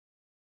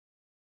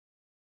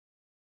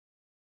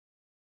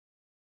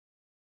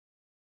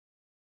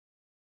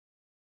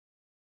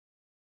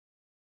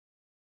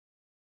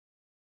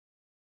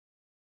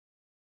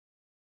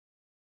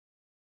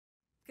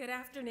Good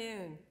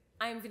afternoon.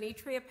 I'm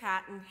Venetria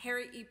Patton,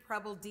 Harry E.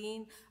 Preble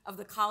Dean of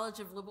the College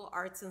of Liberal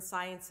Arts and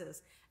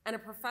Sciences and a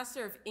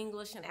professor of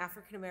English and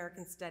African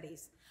American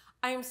Studies.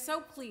 I am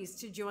so pleased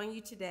to join you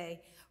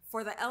today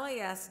for the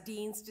LAS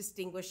Dean's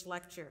Distinguished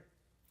Lecture.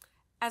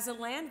 As a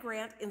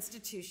land-grant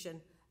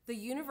institution, the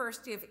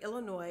University of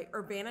Illinois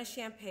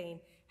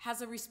Urbana-Champaign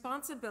has a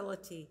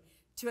responsibility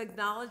to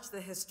acknowledge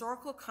the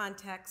historical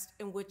context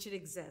in which it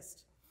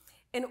exists.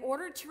 In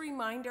order to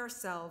remind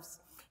ourselves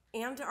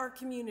and our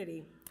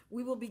community,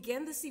 we will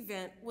begin this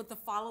event with the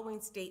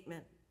following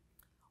statement.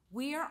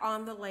 We are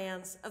on the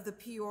lands of the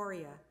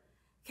Peoria,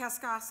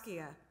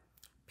 Kaskaskia,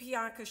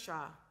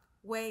 Piankashaw,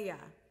 Weah,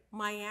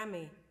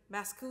 Miami,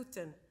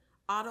 Mascoutin,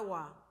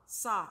 Ottawa,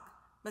 Sauk,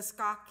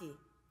 Muskogee,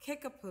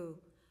 Kickapoo,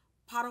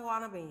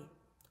 Potawatomi,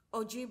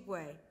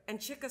 Ojibwe, and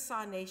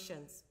Chickasaw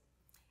nations.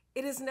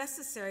 It is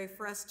necessary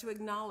for us to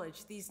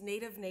acknowledge these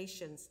Native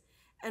nations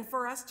and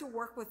for us to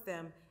work with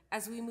them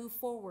as we move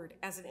forward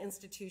as an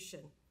institution.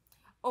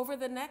 Over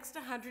the next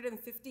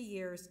 150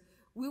 years,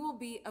 we will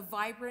be a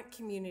vibrant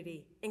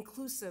community,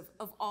 inclusive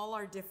of all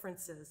our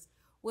differences,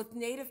 with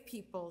Native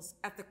peoples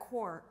at the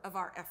core of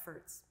our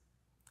efforts.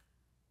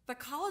 The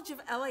College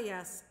of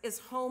LAS is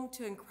home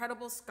to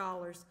incredible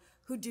scholars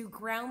who do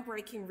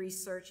groundbreaking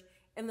research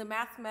in the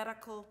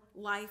mathematical,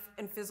 life,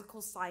 and physical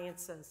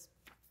sciences,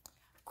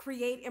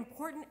 create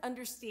important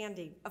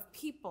understanding of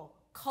people,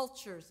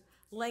 cultures,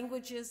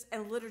 languages,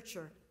 and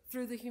literature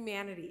through the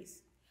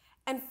humanities,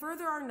 and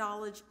further our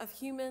knowledge of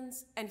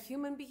humans and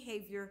human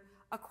behavior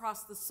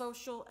across the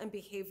social and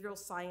behavioral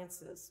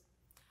sciences.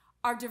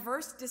 Our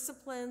diverse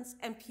disciplines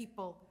and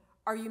people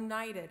are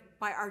united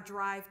by our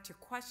drive to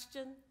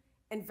question,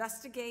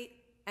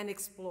 investigate, and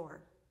explore.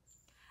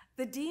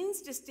 The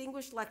Dean's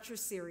Distinguished Lecture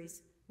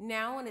Series,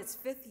 now in its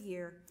 5th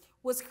year,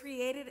 was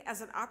created as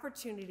an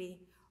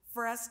opportunity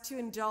for us to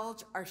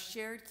indulge our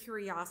shared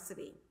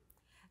curiosity.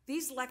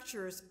 These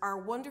lectures are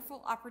a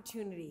wonderful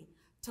opportunity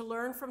to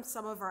learn from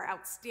some of our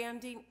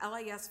outstanding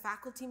LAS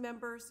faculty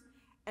members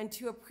and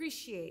to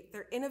appreciate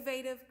their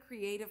innovative,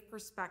 creative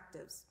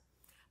perspectives.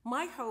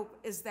 My hope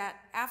is that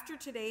after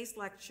today's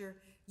lecture,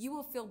 you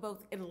will feel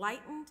both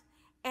enlightened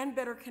and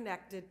better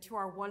connected to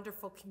our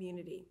wonderful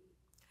community.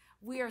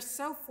 We are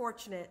so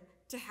fortunate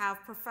to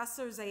have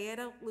Professor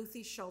Zaida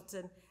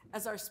Luthey-Schulten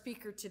as our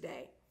speaker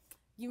today.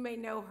 You may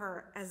know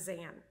her as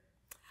Zan.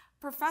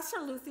 Professor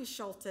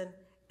Luthey-Schulten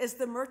is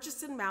the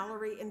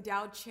Murchison-Mallory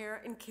Endowed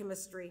Chair in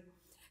Chemistry.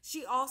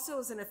 She also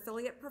is an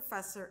affiliate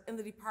professor in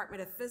the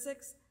Department of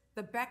Physics,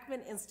 the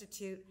Beckman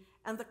Institute,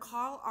 and the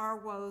Carl R.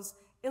 Woese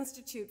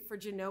Institute for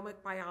Genomic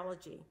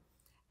Biology,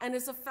 and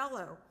is a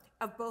fellow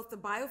of both the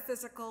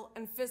Biophysical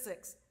and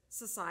Physics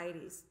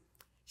Societies.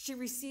 She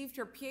received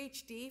her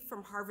PhD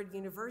from Harvard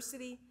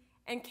University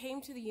and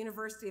came to the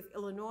University of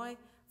Illinois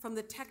from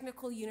the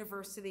Technical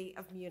University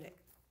of Munich.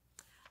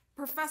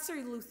 Professor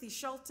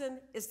Luthey-Schulten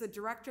is the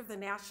director of the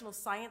National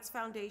Science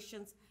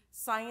Foundation's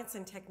Science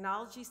and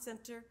Technology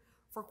Center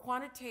for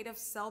Quantitative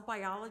Cell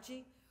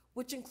Biology,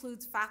 which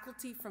includes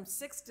faculty from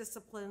 6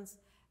 disciplines,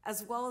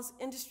 as well as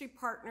industry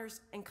partners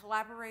and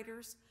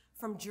collaborators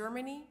from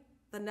Germany,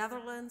 the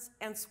Netherlands,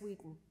 and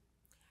Sweden.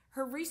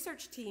 Her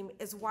research team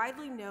is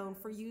widely known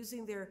for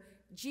using their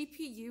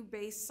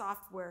GPU-based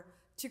software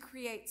to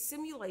create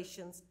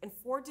simulations in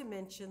 4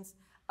 dimensions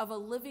of a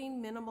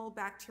living minimal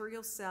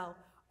bacterial cell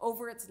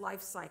over its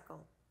life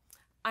cycle.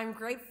 I'm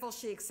grateful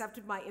she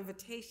accepted my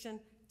invitation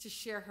to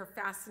share her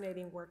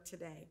fascinating work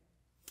today.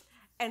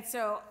 And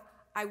so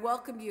I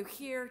welcome you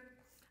here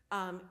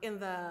in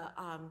the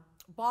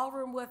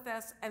ballroom with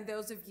us and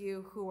those of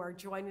you who are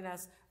joining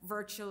us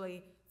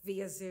virtually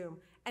via Zoom.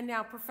 And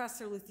now,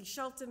 Professor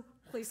Luthey-Schulten,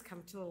 please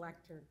come to the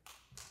lectern.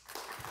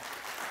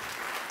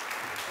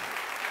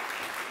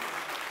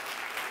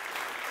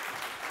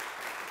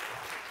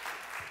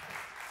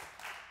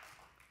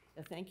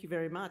 Thank you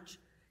very much.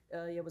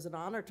 It was an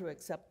honor to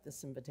accept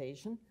this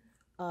invitation.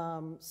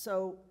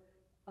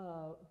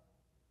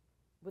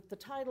 With the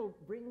title,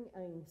 Bringing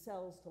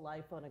Cells to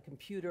Life on a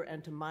Computer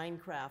and to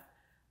Minecraft,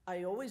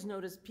 I always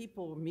notice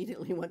people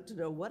immediately want to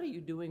know, what are you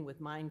doing with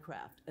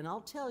Minecraft? And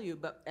I'll tell you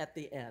but at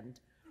the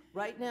end.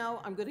 Right now,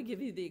 I'm going to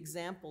give you the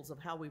examples of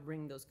how we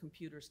bring those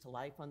computers to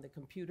life on the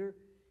computer.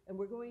 And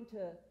we're going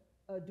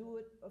to do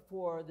it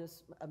for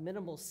this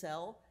minimal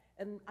cell.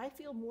 And I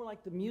feel more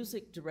like the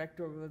music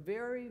director of a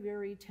very,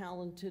 very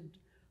talented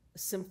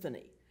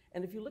symphony.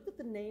 And if you look at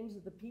the names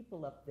of the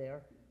people up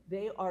there,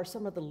 they are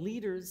some of the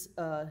leaders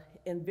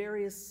in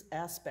various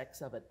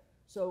aspects of it.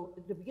 So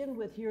to begin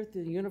with, here at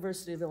the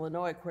University of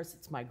Illinois, of course,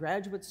 it's my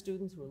graduate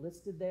students who are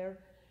listed there,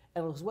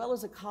 and as well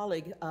as a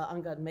colleague,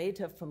 Angad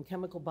Mehta from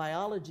chemical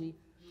biology,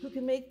 who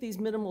can make these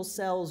minimal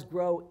cells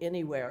grow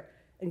anywhere,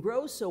 and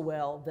grow so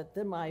well that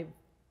then my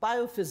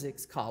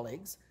biophysics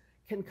colleagues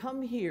can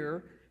come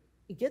here,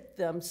 get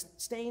them,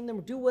 stain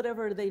them, do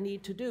whatever they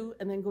need to do,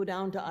 and then go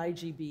down to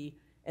IGB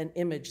and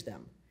image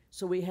them.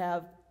 So we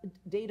have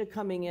data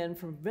coming in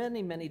from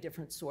many, many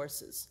different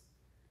sources.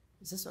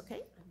 Is this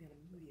okay? I'm going to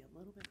move you a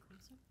little bit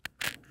closer.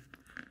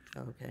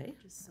 Okay.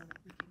 Just so that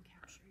we can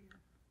capture your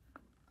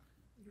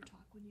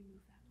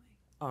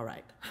All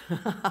right.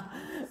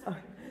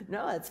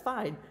 No, it's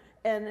fine.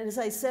 And as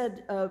I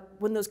said,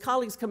 when those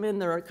colleagues come in,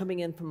 they're coming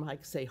in from,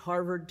 like, say,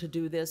 Harvard to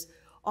do this.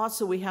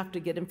 Also, we have to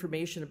get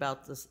information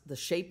about the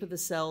shape of the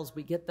cells.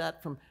 We get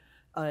that from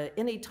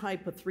any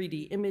type of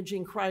 3D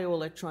imaging,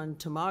 cryo-electron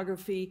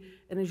tomography,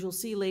 and as you'll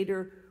see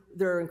later,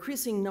 there are an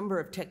increasing number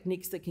of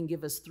techniques that can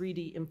give us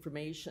 3D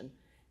information.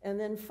 And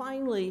then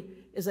finally,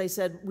 as I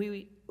said,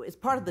 it's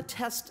part of the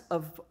test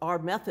of our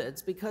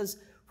methods, because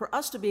for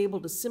us to be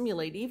able to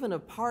simulate even a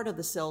part of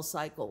the cell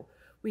cycle,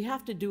 we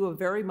have to do a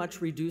very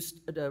much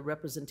reduced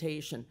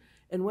representation.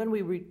 And when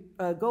we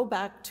go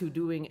back to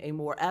doing a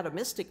more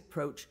atomistic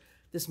approach,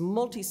 this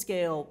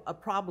multi-scale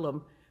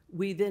problem,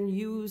 we then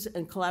use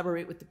and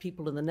collaborate with the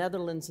people in the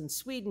Netherlands and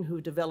Sweden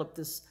who developed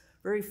this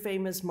very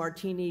famous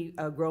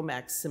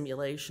Martini-Gromax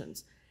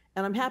simulations.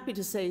 And I'm happy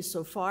to say,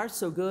 so far,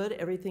 so good.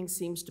 Everything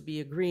seems to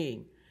be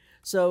agreeing.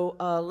 So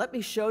let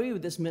me show you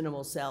this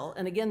minimal cell.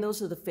 And again,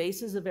 those are the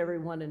faces of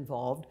everyone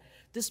involved.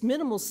 This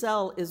minimal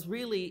cell is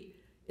really,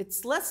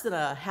 it's less than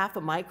a half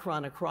a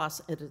micron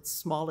across at its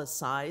smallest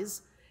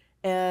size.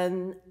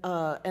 And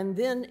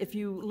then if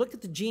you look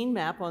at the gene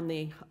map on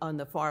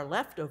the far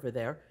left over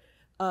there,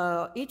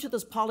 each of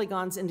those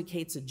polygons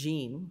indicates a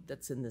gene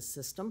that's in this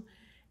system.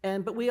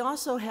 But we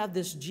also have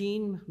this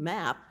gene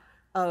map.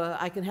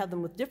 I can have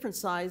them with different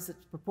size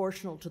that's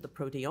proportional to the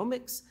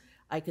proteomics.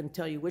 I can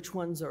tell you which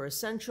ones are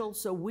essential.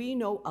 So we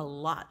know a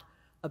lot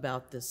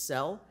about this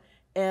cell.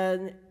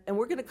 And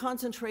we're going to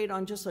concentrate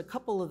on just a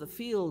couple of the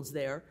fields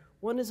there.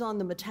 One is on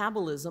the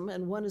metabolism,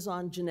 and one is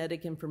on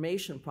genetic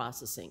information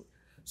processing.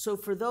 So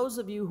for those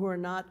of you who are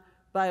not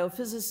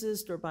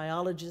biophysicists or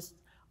biologists,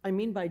 I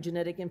mean by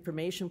genetic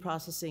information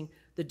processing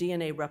the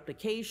DNA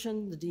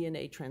replication, the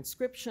DNA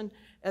transcription,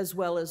 as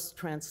well as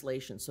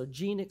translation, so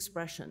gene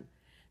expression.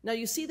 Now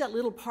you see that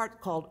little part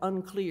called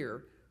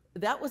unclear.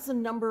 That was the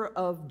number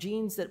of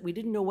genes that we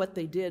didn't know what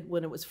they did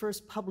when it was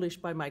first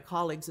published by my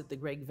colleagues at the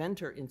Greg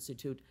Venter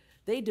Institute.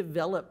 They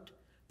developed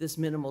this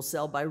minimal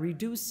cell by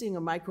reducing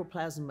a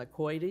mycoplasma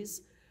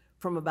mycoides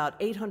from about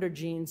 800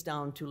 genes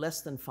down to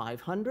less than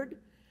 500.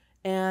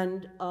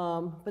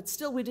 But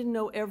still, we didn't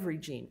know every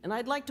gene. And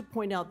I'd like to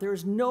point out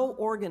there's no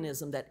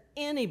organism that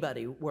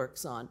anybody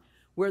works on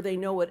where they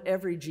know what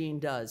every gene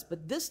does.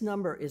 But this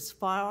number is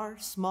far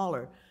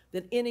smaller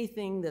than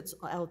anything that's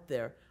out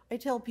there. I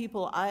tell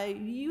people,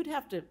 you'd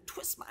have to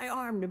twist my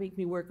arm to make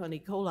me work on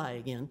E. coli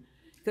again,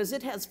 because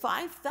it has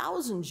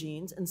 5,000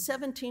 genes, and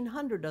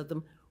 1,700 of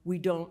them, we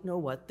don't know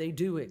what they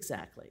do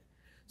exactly.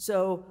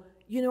 So,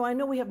 you know, I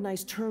know we have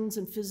nice terms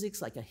in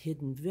physics like a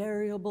hidden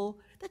variable.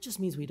 That just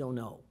means we don't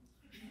know.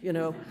 You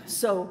know,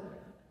 so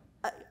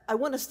I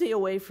want to stay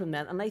away from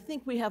that, and I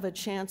think we have a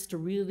chance to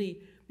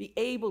really be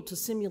able to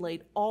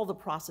simulate all the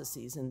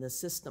processes in this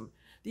system.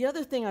 The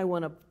other thing I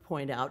want to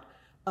point out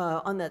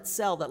on that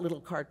cell, that little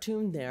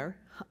cartoon there,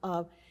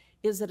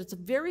 is that it's a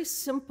very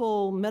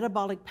simple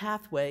metabolic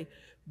pathway,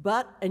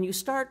 and you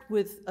start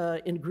with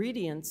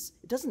ingredients.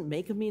 It doesn't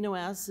make amino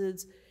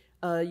acids,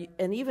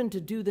 and even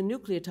to do the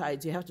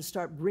nucleotides, you have to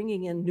start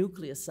bringing in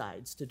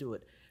nucleosides to do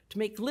it. To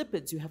make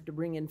lipids, you have to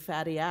bring in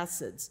fatty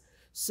acids.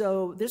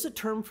 So there's a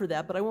term for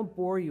that, but I won't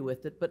bore you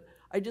with it. But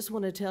I just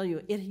want to tell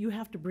you, you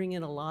have to bring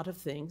in a lot of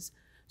things.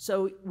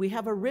 So we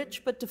have a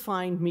rich but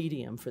defined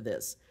medium for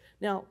this.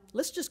 Now,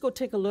 let's just go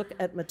take a look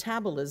at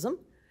metabolism.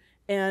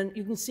 And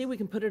you can see we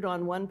can put it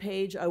on one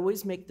page. I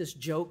always make this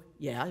joke,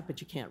 yeah,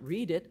 but you can't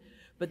read it.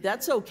 But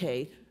that's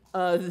okay.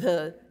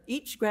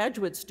 Each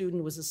graduate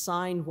student was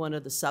assigned one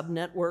of the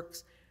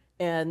subnetworks.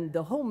 And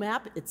the whole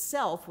map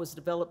itself was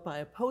developed by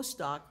a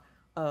postdoc,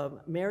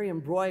 Marion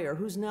Breuer,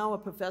 who's now a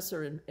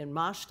professor in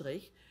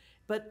Maastricht,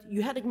 but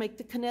you had to make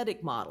the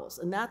kinetic models,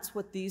 and that's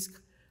what these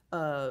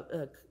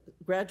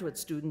graduate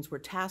students were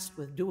tasked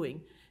with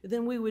doing. And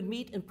then we would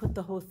meet and put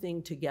the whole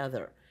thing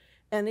together.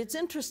 And it's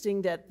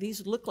interesting that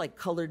these look like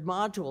colored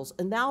modules,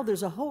 and now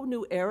there's a whole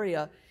new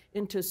area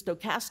into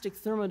stochastic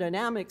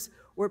thermodynamics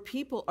where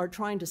people are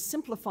trying to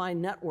simplify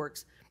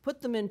networks, put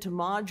them into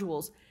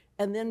modules,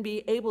 and then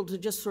be able to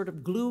just sort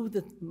of glue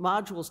the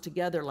modules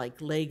together like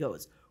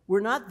Legos. We're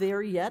not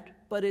there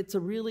yet, but it's a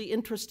really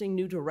interesting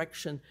new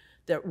direction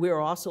that we're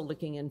also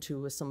looking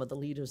into with some of the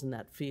leaders in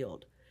that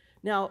field.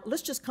 Now,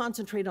 let's just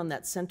concentrate on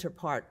that center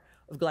part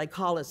of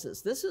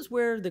glycolysis. This is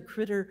where the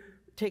critter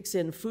takes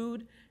in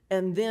food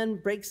and then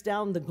breaks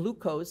down the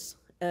glucose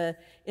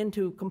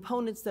into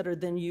components that are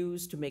then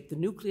used to make the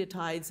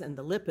nucleotides and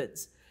the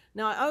lipids.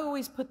 Now, I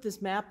always put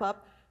this map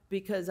up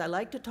because I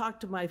like to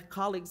talk to my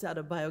colleagues out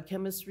of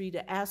biochemistry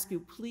to ask you,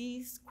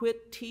 please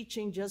quit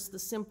teaching just the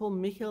simple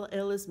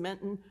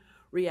Michaelis-Menten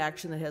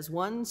reaction that has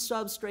one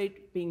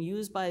substrate being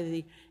used by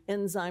the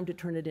enzyme to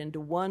turn it into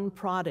one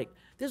product.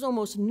 There's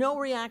almost no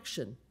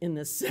reaction in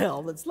this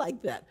cell that's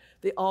like that.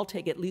 They all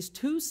take at least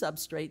 2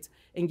 substrates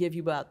and give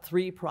you about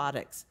 3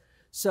 products.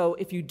 So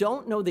if you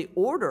don't know the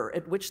order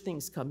at which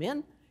things come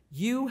in,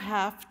 you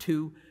have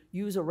to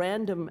use a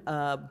random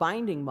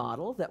binding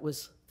model that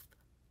was,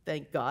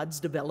 thank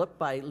gods, developed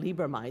by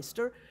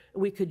Liebermeister.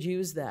 We could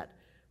use that.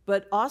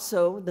 But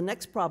also, the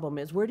next problem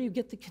is, where do you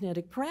get the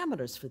kinetic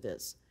parameters for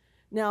this?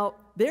 Now,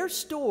 they're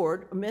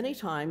stored many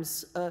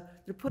times,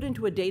 they're put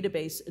into a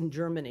database in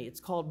Germany. It's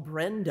called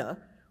Brenda,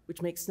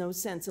 which makes no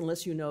sense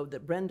unless you know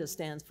that Brenda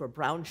stands for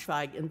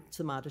Braunschweig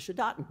Enzymatische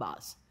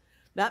Datenbasis.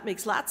 That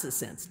makes lots of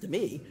sense to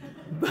me,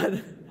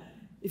 but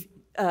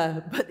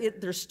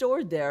they're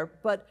stored there.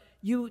 But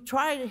you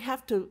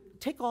have to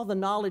take all the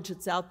knowledge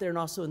that's out there and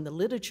also in the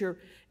literature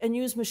and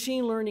use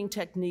machine learning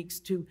techniques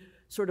to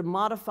sort of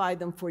modify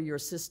them for your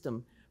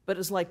system. But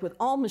it's like with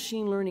all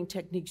machine learning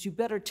techniques, you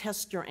better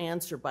test your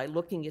answer by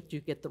looking at you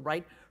get the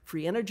right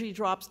free energy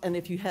drops, and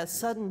if you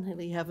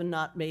suddenly have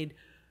not made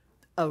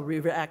a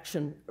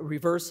reaction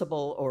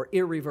reversible or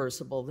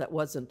irreversible, that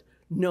wasn't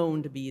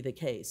known to be the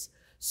case.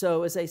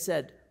 So as I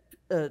said,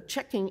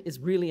 checking is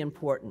really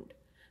important.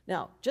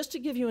 Now, just to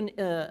give you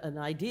an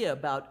idea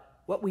about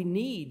what we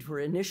need for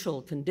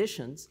initial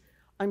conditions,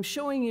 I'm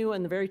showing you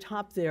in the very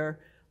top there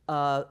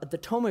the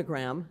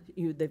tomogram.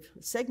 They've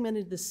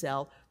segmented the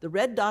cell. The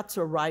red dots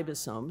are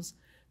ribosomes.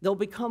 They'll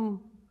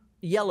become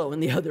yellow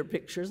in the other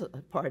pictures,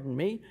 pardon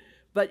me.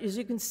 But as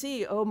you can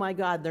see, oh my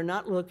God, they're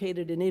not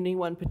located in any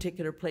one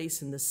particular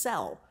place in the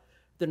cell.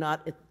 They're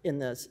not in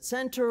the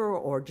center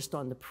or just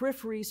on the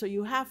periphery, so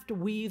you have to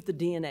weave the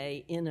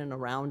DNA in and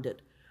around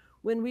it.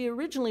 When we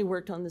originally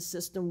worked on the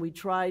system, we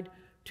tried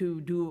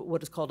to do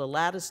what is called a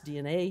lattice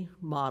DNA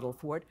model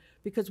for it,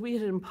 because we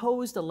had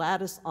imposed a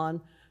lattice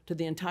on to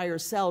the entire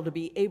cell to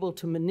be able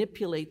to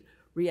manipulate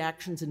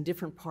reactions in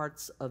different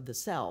parts of the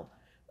cell.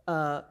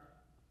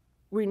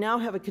 We now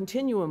have a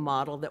continuum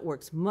model that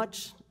works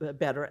much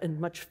better and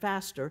much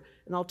faster,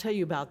 and I'll tell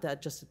you about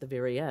that just at the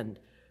very end.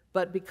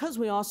 But because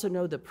we also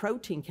know the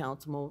protein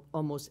counts,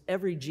 almost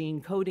every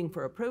gene coding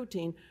for a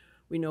protein,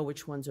 we know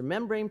which ones are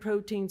membrane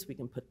proteins, we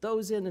can put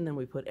those in, and then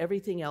we put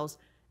everything else,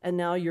 and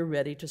now you're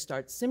ready to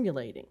start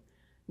simulating.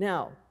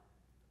 Now,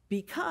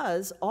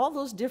 because all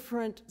those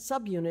different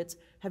subunits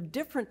have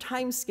different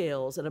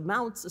timescales and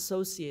amounts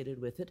associated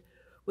with it,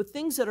 with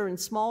things that are in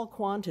small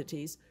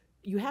quantities,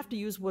 you have to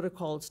use what are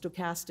called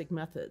stochastic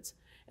methods.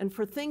 And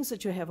for things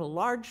that you have a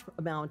large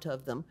amount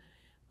of them,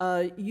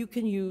 you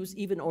can use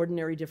even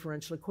ordinary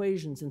differential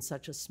equations in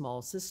such a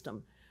small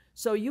system.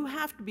 So you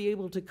have to be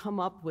able to come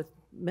up with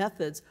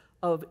methods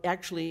of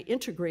actually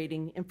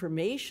integrating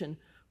information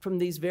from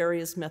these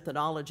various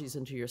methodologies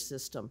into your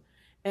system.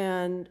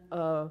 And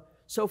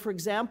so for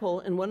example,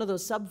 in one of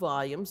those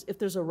subvolumes, if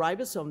there's a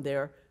ribosome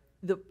there,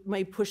 that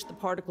may push the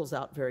particles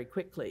out very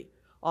quickly.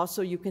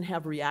 Also, you can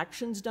have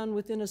reactions done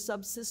within a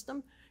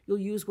subsystem. You'll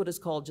use what is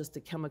called just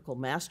a chemical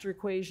master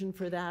equation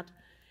for that.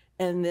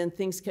 And then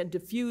things can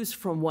diffuse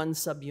from one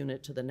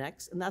subunit to the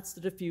next, and that's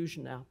the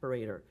diffusion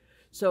operator.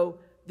 So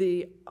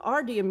the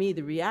RDME,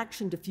 the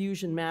reaction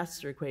diffusion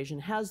master equation,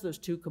 has those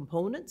two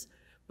components,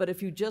 but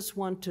if you just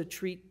want to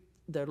treat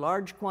the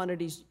large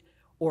quantities,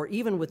 or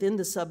even within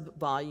the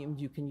subvolume,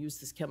 you can use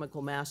this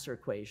chemical master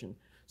equation.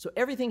 So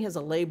everything has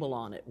a label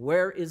on it.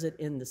 Where is it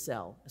in the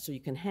cell? So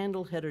you can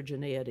handle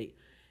heterogeneity.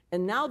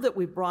 And now that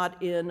we've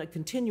brought in a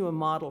continuum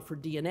model for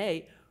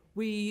DNA,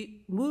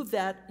 we move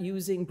that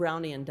using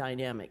Brownian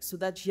dynamics. So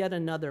that's yet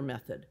another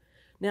method.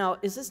 Now,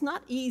 is this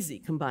not easy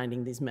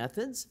combining these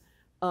methods?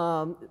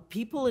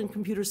 People in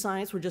computer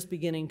science were just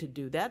beginning to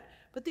do that,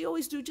 but they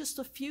always do just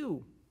a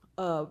few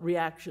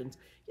reactions.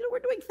 You know, we're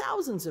doing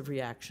thousands of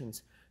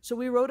reactions. So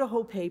we wrote a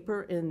whole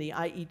paper in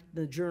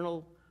the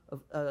journal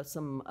of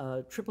some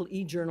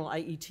EEE journal,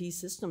 IET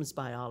Systems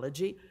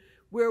Biology,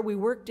 where we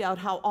worked out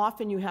how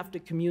often you have to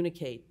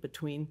communicate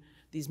between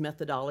these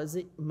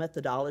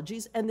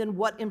methodologies and then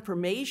what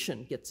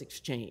information gets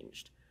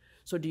exchanged.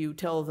 So do you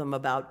tell them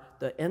about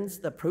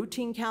the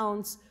protein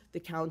counts, the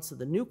counts of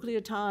the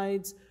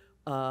nucleotides?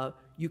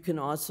 You can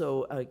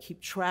also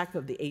keep track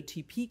of the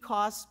ATP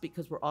costs,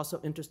 because we're also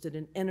interested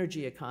in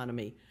energy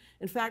economy.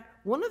 In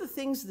fact, one of the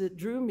things that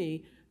drew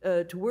me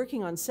to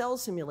working on cell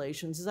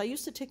simulations is I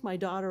used to take my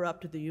daughter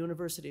up to the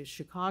University of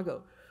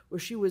Chicago, where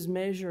she was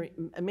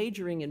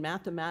majoring in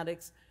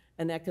mathematics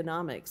and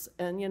economics.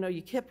 And you know,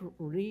 they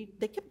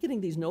kept getting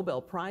these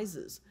Nobel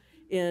Prizes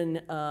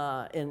in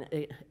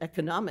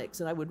economics,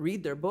 and I would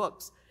read their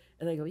books.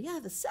 And I go, yeah,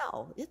 the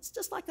cell, it's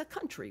just like a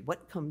country.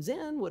 What comes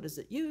in, what does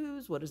it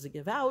use, what does it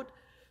give out?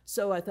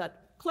 So I thought,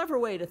 clever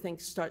way to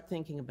start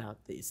thinking about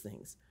these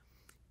things.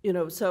 You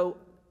know, so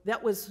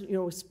that was, you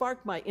know,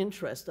 sparked my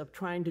interest of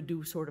trying to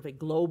do sort of a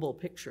global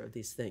picture of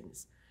these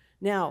things.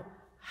 Now,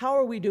 how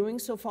are we doing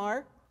so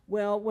far?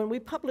 Well, when we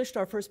published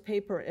our first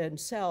paper in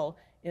Cell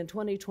in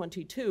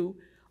 2022,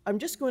 I'm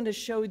just going to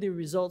show you the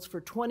results for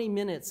 20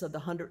 minutes of the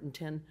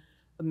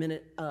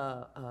 110-minute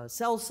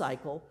cell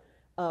cycle.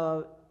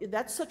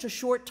 That's such a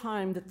short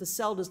time that the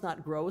cell does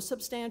not grow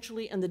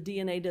substantially and the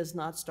DNA does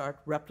not start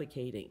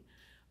replicating.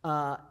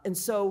 And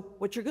so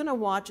what you're going to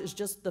watch is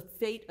just the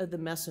fate of the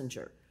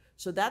messenger.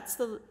 So that's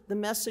the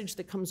message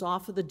that comes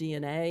off of the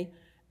DNA,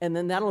 and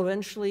then that'll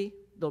eventually,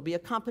 there'll be a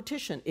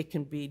competition. It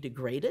can be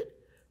degraded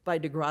by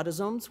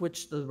degradasomes,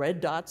 which the red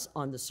dots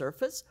on the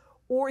surface,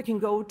 or it can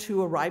go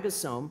to a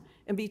ribosome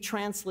and be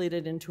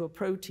translated into a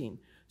protein.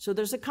 So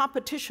there's a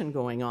competition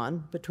going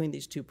on between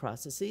these two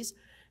processes.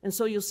 And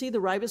so you'll see the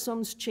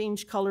ribosomes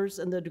change colors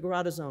and the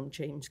degradosome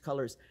change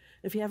colors.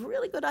 If you have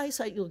really good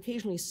eyesight, you'll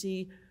occasionally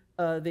see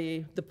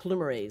the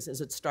polymerase as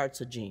it starts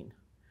a gene.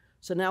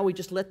 So now we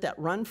just let that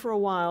run for a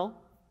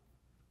while.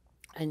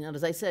 And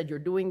as I said, you're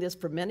doing this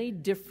for many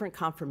different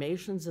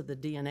conformations of the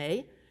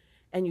DNA.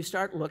 And you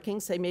start looking,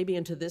 say, maybe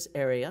into this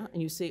area,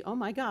 and you see, oh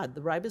my God,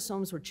 the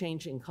ribosomes were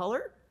changing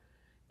color.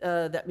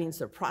 That means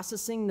they're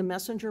processing the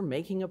messenger,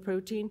 making a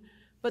protein.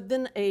 But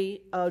then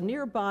a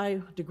nearby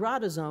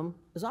degradosome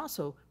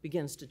also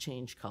begins to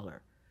change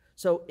color.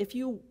 So if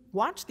you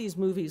watch these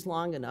movies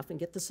long enough and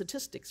get the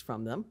statistics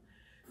from them,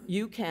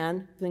 you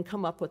can then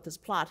come up with this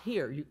plot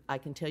here. I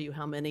can tell you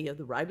how many of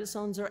the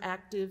ribosomes are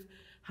active,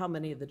 how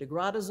many of the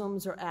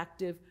degradosomes are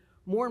active.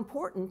 More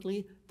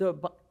importantly,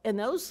 and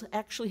those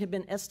actually have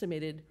been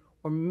estimated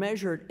or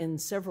measured in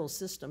several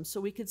systems, so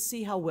we could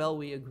see how well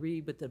we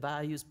agree with the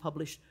values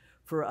published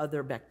for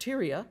other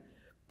bacteria.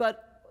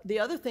 But the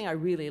other thing I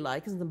really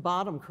like is in the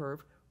bottom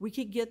curve, we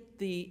could get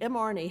the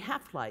mRNA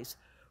half-lives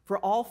for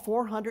all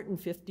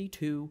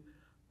 452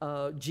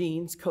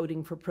 genes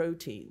coding for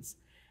proteins.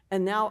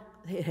 And now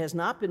it has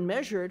not been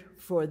measured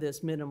for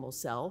this minimal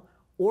cell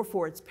or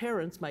for its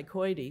parents,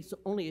 mycoides, so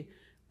only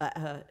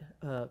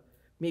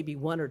maybe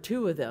one or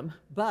two of them,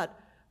 but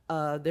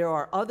there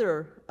are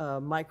other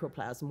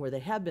microplasm where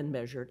they have been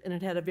measured, and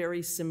it had a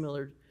very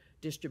similar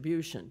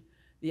distribution.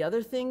 The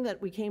other thing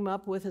that we came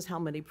up with is how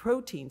many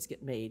proteins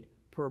get made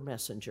per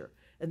messenger,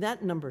 and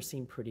that number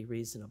seemed pretty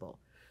reasonable.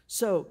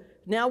 So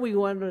now we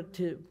wanted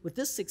to, with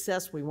this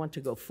success, we want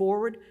to go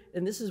forward,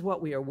 and this is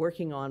what we are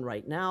working on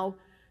right now,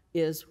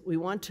 is we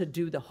want to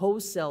do the whole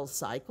cell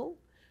cycle,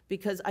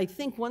 because I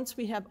think once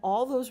we have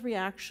all those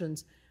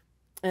reactions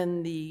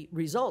and the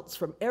results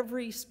from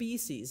every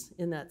species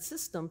in that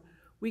system,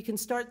 we can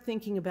start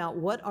thinking about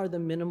what are the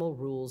minimal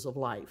rules of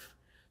life.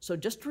 So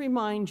just to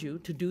remind you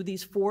to do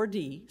these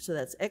 4D, so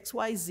that's X,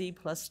 Y, Z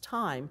plus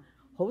time,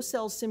 whole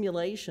cell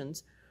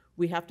simulations,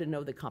 we have to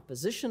know the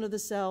composition of the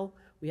cell,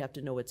 we have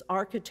to know its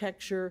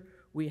architecture,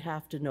 we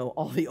have to know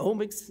all the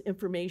omics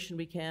information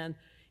we can.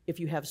 If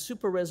you have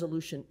super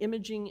resolution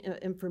imaging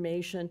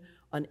information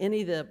on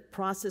any of the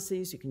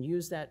processes, you can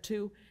use that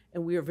too.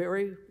 And we are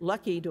very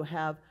lucky to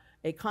have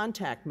a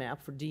contact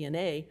map for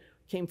DNA,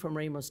 came from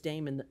Ramos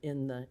Dame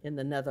in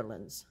the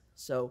Netherlands.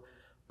 So,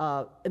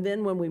 and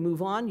then when we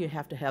move on, you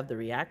have to have the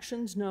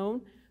reactions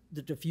known,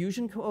 the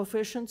diffusion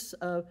coefficients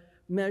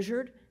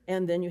measured,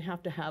 and then you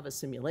have to have a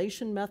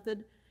simulation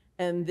method.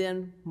 And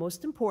then,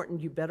 most important,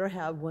 you better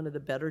have one of the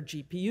better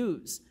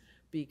GPUs,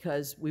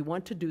 because we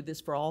want to do this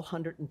for all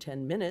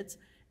 110 minutes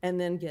and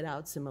then get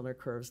out similar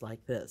curves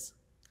like this.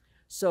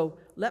 So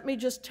let me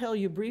just tell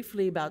you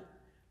briefly about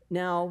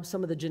now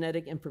some of the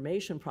genetic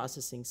information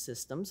processing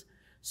systems.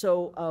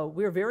 So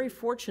we're very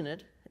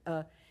fortunate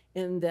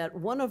in that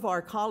one of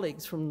our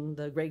colleagues from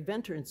the Greg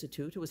Venter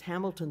Institute, it was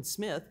Hamilton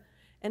Smith,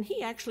 and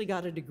he actually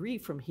got a degree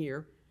from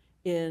here,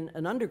 in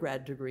an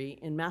undergrad degree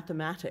in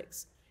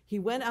mathematics. He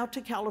went out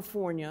to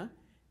California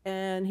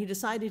and he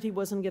decided he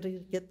wasn't going to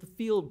get the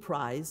field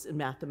prize in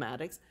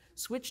mathematics,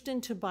 switched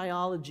into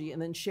biology,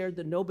 and then shared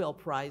the Nobel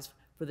Prize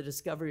for the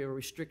discovery of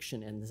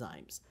restriction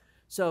enzymes.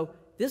 So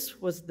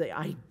this was the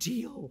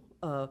ideal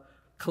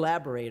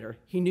collaborator.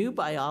 He knew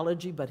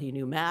biology, but he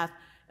knew math,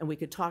 and we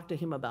could talk to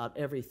him about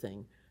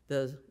everything.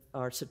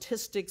 Our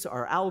statistics,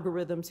 our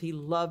algorithms, he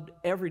loved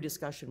every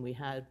discussion we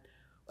had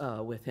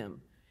with him.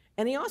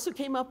 And he also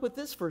came up with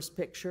this first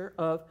picture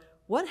of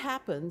what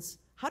happens,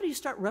 how do you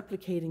start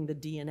replicating the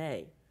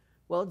DNA?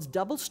 Well, it's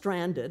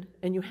double-stranded,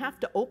 and you have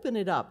to open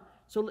it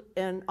up. So,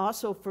 and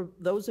also for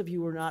those of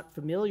you who are not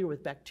familiar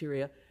with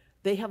bacteria,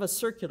 they have a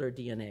circular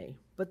DNA.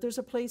 But there's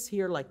a place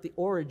here like the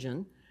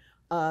origin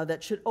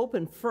that should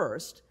open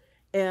first.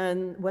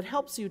 And what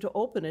helps you to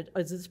open it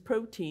is this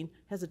protein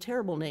has a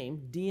terrible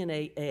name,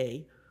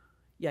 DNA-A,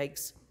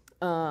 yikes.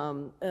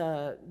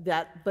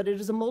 But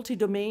it is a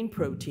multi-domain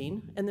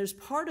protein, and there's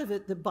part of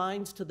it that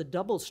binds to the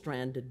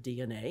double-stranded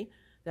DNA,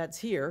 that's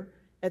here,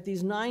 at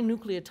these 9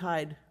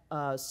 nucleotide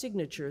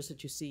signatures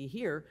that you see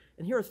here,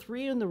 and here are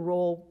 3 in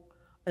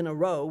a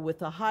row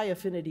with a high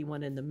affinity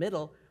one in the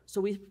middle. So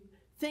we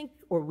think,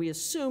 or we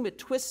assume it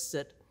twists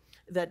it,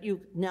 that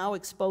you now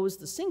expose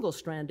the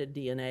single-stranded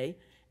DNA,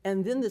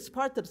 and then this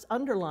part that's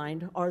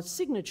underlined are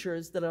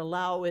signatures that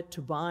allow it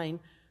to bind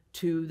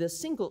to the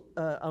single,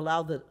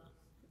 allow the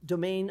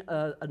domain,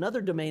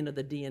 another domain of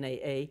the DNA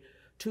A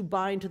to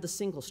bind to the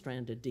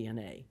single-stranded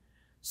DNA.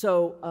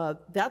 So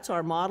that's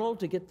our model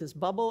to get this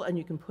bubble, and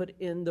you can put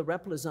in the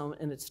replisome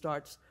and it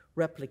starts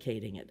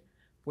replicating it.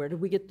 Where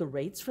did we get the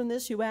rates from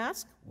this, you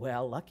ask?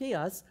 Well, lucky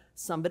us,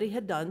 somebody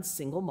had done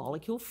single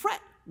molecule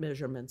FRET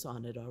measurements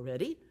on it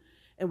already,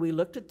 and we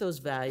looked at those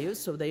values.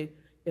 So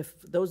if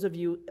those of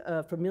you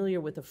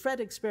familiar with the FRET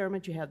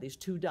experiment, you have these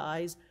 2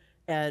 dyes,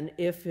 and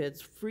if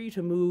it's free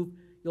to move,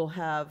 you'll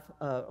have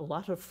a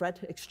lot of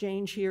FRET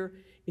exchange here.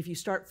 If you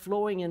start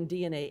flowing in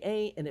DNA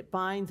A and it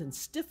binds and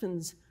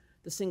stiffens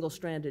the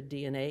single-stranded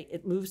DNA,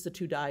 it moves the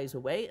 2 dyes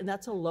away, and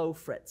that's a low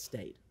FRET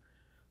state.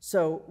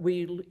 So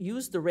we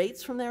used the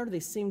rates from there. They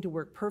seem to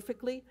work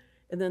perfectly.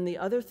 And then the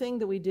other thing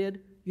that we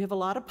did, you have a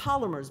lot of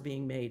polymers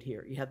being made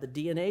here. You have the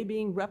DNA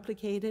being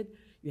replicated.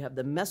 You have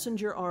the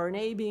messenger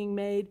RNA being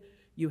made.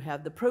 You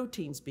have the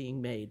proteins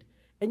being made.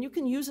 And you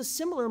can use a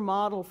similar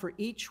model for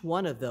each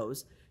one of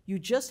those. You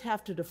just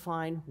have to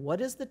define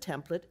what is the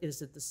template.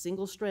 Is it the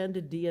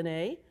single-stranded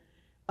DNA?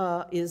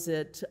 Is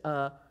it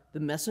the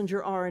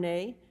messenger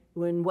RNA?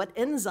 What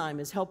enzyme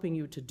is helping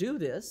you to do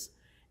this?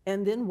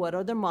 And then what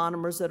are the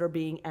monomers that are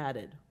being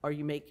added? Are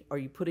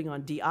you putting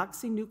on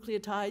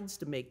deoxynucleotides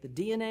to make the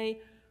DNA,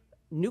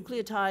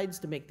 nucleotides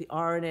to make the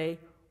RNA,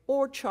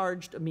 or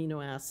charged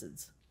amino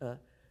acids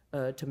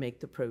to make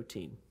the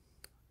protein?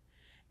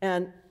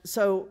 And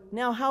so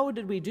now how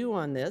did we do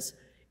on this?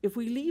 If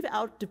we leave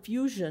out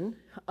diffusion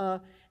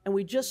and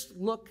we just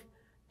look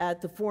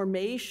at the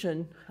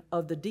formation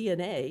of the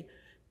DNA,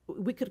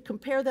 we could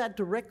compare that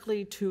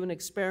directly to an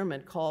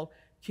experiment called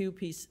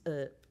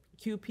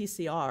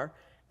qPCR.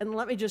 And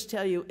let me just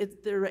tell you,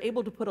 they're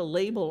able to put a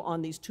label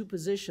on these two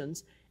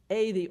positions,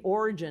 the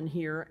origin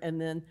here, and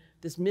then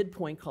this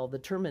midpoint called the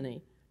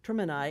termini,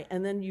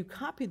 and then you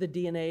copy the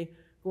DNA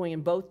going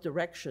in both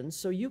directions.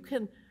 So you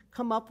can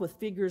come up with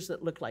figures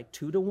that look like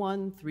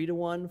 2-to-1,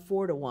 3-to-1,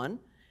 4-to-1,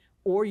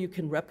 or you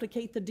can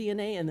replicate the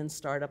DNA and then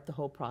start up the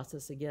whole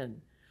process again.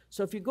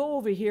 So if you go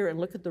over here and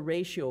look at the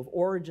ratio of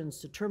origins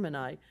to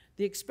termini,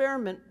 the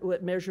experiment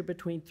would measure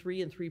between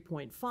 3 and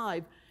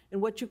 3.5,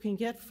 and what you can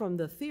get from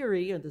the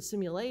theory or the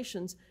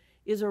simulations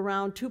is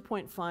around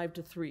 2.5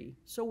 to 3.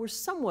 So we're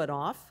somewhat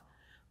off,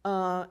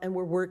 and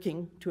we're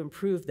working to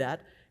improve that.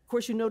 Of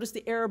course, you notice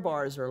the error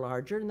bars are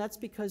larger, and that's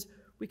because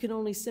we can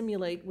only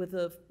simulate with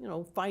a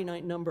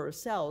finite number of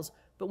cells,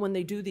 but when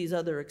they do these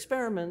other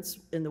experiments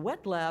in the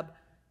wet lab,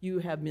 you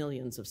have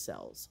millions of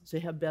cells, so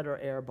you have better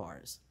error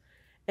bars.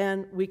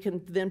 And we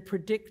can then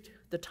predict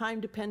the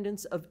time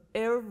dependence of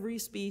every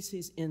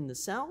species in the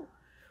cell.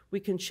 We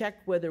can check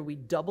whether we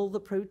double the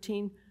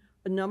protein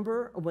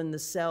number when the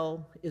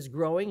cell is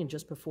growing and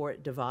just before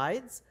it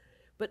divides.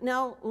 But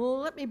now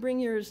let me bring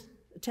your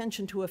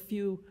attention to a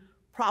few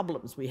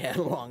problems we had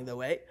along the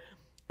way.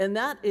 And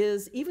that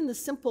is even the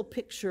simple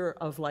picture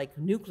of like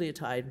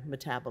nucleotide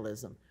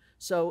metabolism.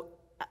 So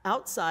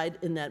outside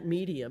in that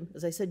medium,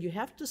 as I said, you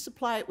have to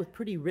supply it with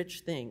pretty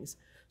rich things.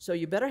 So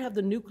you better have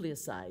the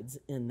nucleosides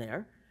in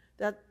there.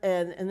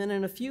 And then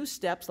in a few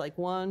steps, like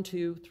 1,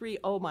 2, 3,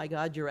 oh my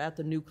God, you're at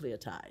the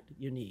nucleotide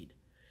you need.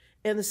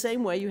 In the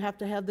same way, you have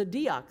to have the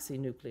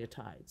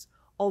deoxynucleotides.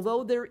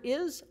 Although there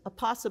is a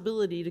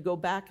possibility to go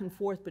back and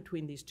forth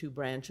between these two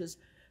branches,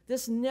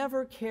 this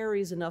never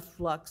carries enough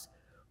flux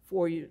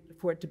for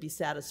it to be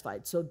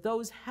satisfied. So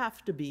those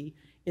have to be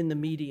in the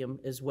medium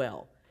as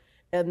well.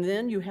 And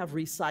then you have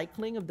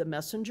recycling of the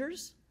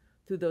messengers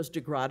through those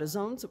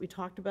degradazones that we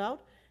talked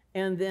about.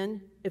 And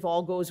then, if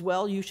all goes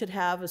well, you should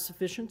have a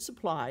sufficient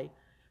supply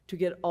to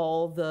get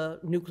all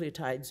the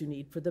nucleotides you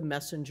need for the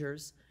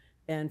messengers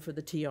and for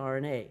the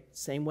tRNA.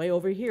 Same way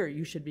over here,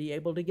 you should be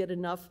able to get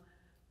enough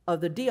of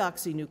the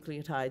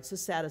deoxynucleotides to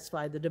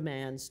satisfy the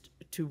demands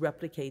to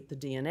replicate the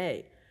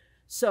DNA.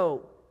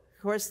 So,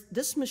 of course,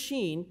 this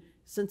machine,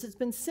 since it's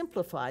been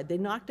simplified, they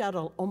knocked out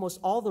almost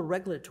all the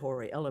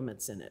regulatory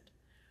elements in it.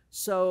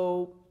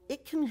 So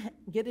it can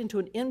get into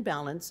an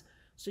imbalance.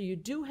 So you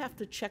do have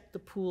to check the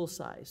pool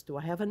size. Do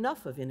I have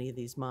enough of any of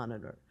these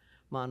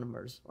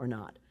monomers or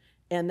not?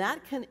 And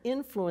that can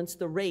influence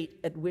the rate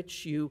at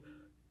which you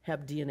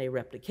have DNA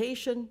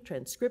replication,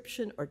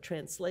 transcription, or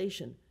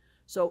translation.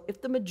 So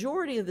if the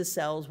majority of the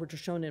cells, which are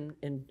shown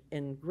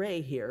in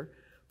gray here,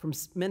 from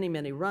many,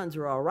 many runs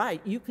are all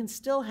right, you can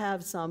still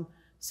have some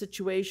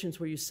situations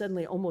where you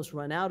suddenly almost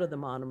run out of the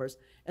monomers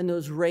and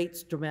those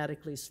rates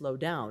dramatically slow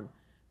down.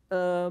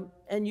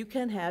 And you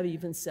can have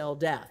even cell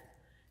death.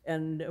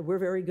 And we're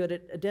very good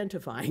at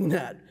identifying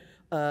that.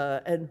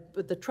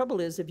 But the trouble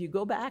is, if you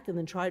go back and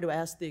then try to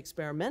ask the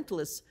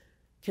experimentalists,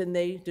 can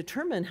they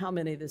determine how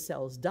many of the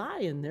cells die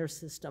in their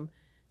system?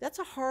 That's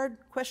a hard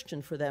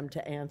question for them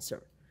to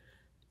answer.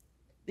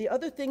 The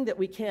other thing that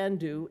we can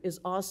do is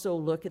also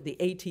look at the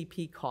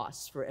ATP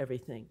costs for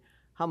everything,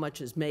 how much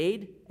is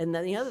made. And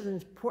then the other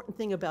important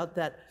thing about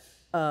that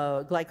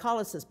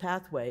glycolysis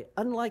pathway,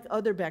 unlike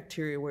other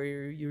bacteria where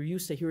you're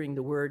used to hearing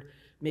the word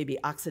maybe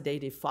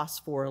oxidative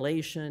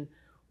phosphorylation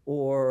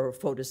or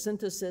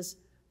photosynthesis,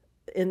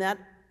 in that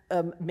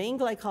main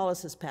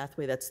glycolysis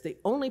pathway, that's the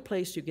only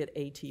place you get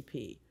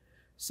ATP.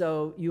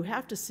 So you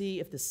have to see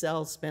if the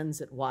cell spends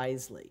it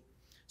wisely.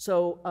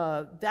 So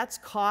that's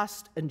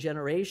cost and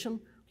generation.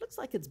 Looks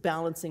like it's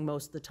balancing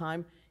most of the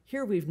time.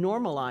 Here we've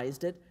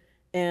normalized it.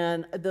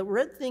 And the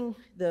red thing,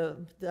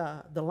 the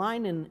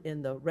line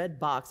in the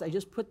red box, I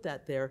just put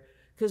that there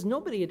because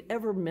nobody had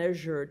ever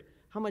measured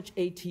how much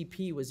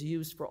ATP was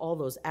used for all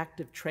those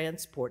active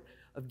transport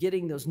of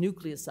getting those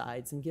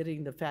nucleosides and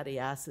getting the fatty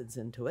acids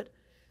into it.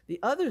 The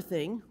other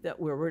thing that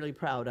we're really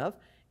proud of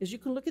is you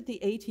can look at the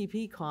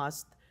ATP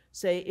cost,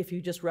 say, if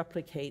you just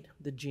replicate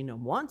the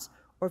genome once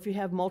or if you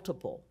have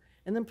multiple.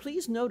 And then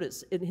please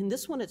notice, in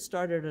this one it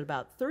started at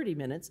about 30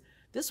 minutes.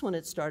 This one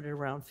it started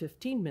around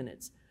 15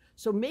 minutes.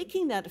 So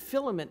making that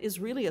filament is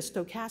really a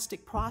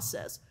stochastic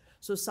process.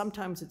 So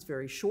sometimes it's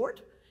very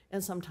short,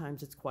 and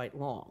sometimes it's quite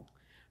long.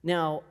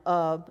 Now,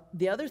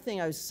 the other thing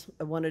I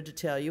wanted to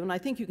tell you, and I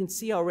think you can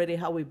see already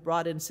how we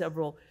brought in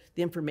the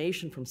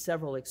information from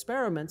several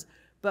experiments,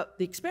 but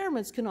the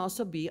experiments can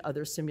also be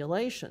other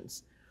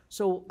simulations.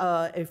 So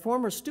a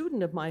former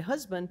student of my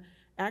husband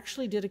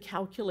actually did a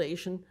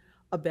calculation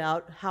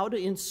about how to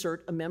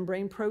insert a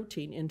membrane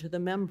protein into the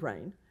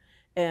membrane,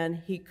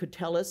 and he could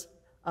tell us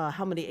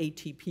how many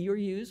ATP are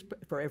used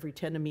for every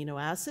 10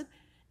 amino acid,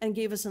 and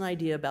gave us an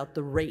idea about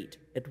the rate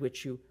at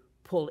which you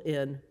pull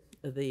in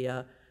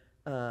the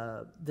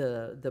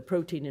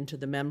protein into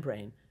the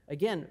membrane.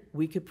 Again,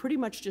 we could pretty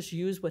much just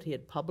use what he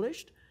had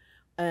published,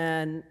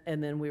 and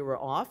then we were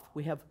off.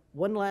 We have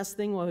one last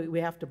thing we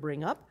have to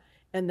bring up,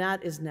 and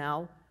that is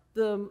now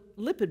the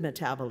lipid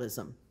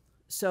metabolism.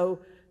 So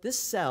this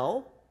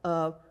cell,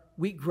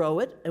 we grow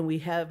it and we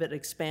have it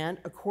expand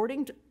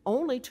according to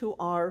only to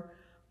our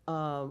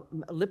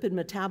lipid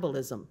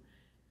metabolism.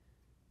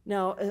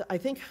 Now, I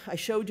think I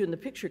showed you in the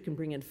picture, it can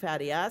bring in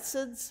fatty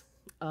acids,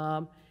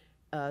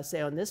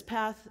 say on this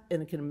path,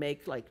 and it can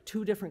make like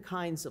 2 different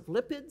kinds of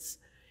lipids.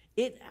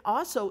 It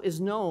also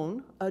is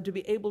known to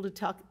be able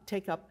to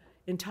take up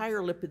entire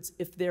lipids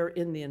if they're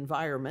in the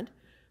environment,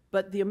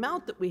 but the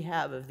amount that we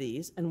have of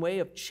these and way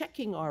of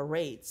checking our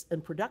rates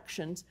and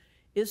productions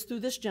is through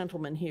this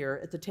gentleman here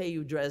at the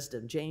TU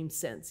Dresden, James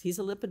Sense. He's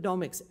a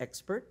lipidomics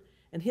expert,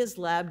 and his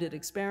lab did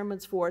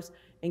experiments for us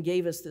and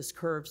gave us this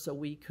curve so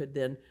we could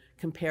then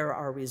compare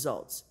our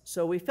results.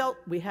 So we felt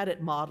we had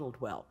it modeled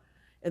well.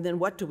 And then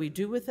what do we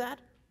do with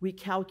that? We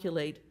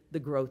calculate the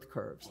growth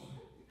curves.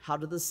 How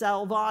does the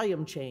cell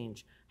volume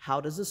change?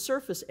 How does the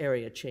surface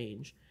area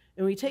change?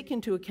 And we take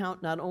into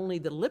account not only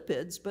the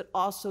lipids, but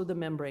also the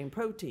membrane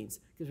proteins.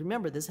 Because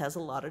remember, this has a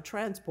lot of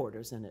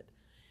transporters in it.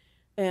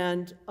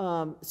 And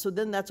so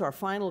then that's our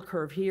final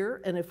curve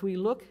here. And if we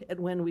look at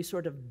when we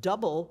sort of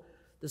double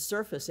the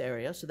surface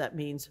area, so that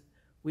means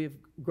we've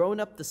grown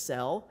up the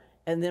cell,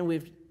 and then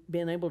we've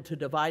been able to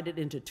divide it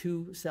into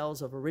 2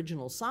 cells of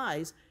original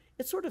size,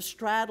 it sort of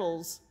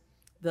straddles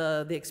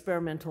the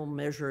experimental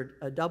measured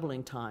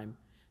doubling time.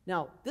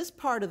 Now, this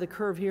part of the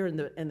curve here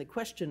and the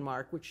question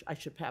mark, which I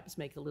should perhaps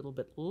make a little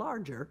bit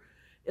larger,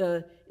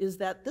 is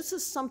that this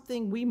is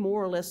something we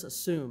more or less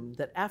assumed,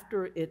 that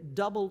after it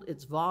doubled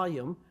its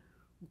volume,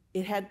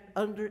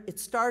 it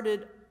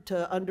started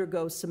to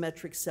undergo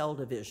symmetric cell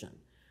division.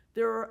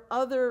 There are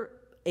other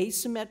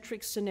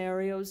asymmetric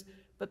scenarios,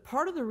 but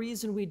part of the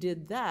reason we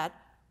did that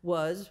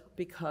was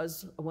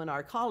because when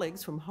our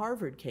colleagues from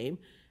Harvard came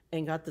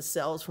and got the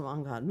cells from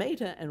Angan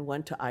Mehta and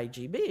went to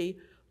IGB,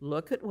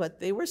 look at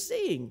what they were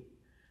seeing.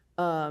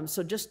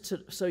 So just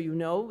so you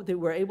know, they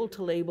were able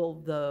to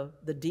label the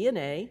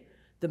DNA,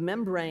 the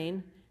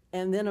membrane,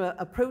 and then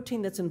a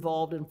protein that's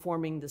involved in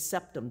forming the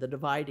septum, the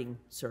dividing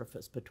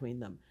surface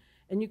between them.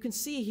 And you can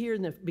see here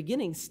in the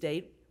beginning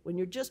state, when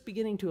you're just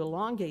beginning to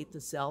elongate the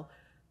cell,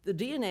 the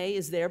DNA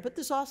is there, but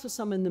there's also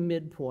some in the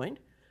midpoint.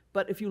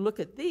 But if you look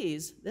at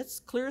these, that's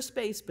clear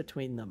space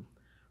between them,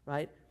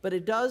 right? But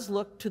it does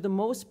look, to the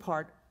most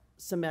part,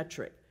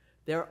 symmetric.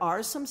 There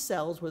are some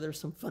cells where there's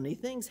some funny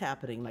things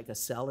happening, like a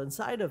cell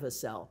inside of a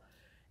cell.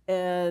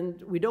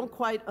 And we don't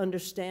quite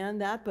understand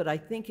that, but I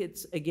think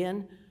it's,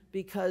 again,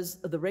 because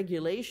the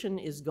regulation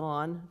is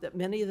gone, that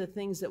many of the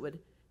things that would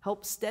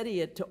help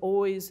steady it to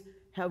always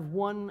have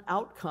one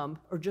outcome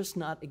are just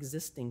not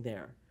existing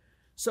there.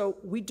 So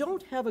we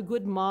don't have a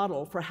good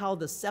model for how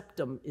the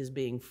septum is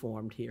being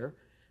formed here,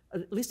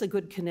 at least a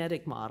good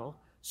kinetic model.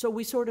 So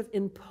we sort of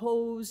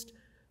imposed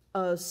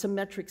a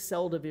symmetric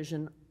cell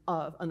division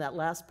on that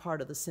last part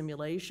of the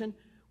simulation.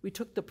 We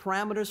took the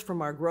parameters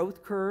from our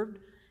growth curve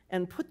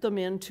and put them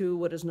into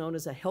what is known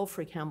as a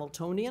Helfrich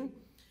Hamiltonian.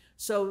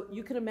 So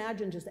you can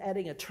imagine just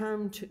adding a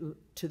term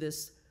to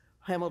this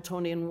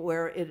Hamiltonian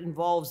where it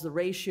involves the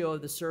ratio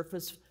of the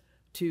surface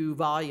to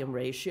volume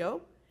ratio.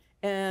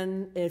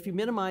 And if you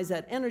minimize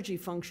that energy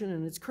function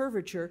and its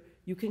curvature,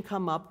 you can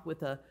come up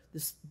with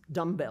this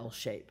dumbbell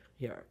shape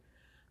here.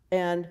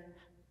 And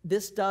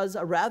this does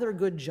a rather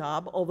good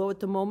job, although at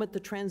the moment the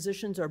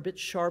transitions are a bit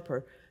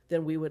sharper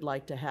than we would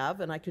like to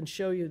have. And I can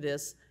show you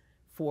this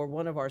for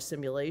one of our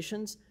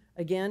simulations.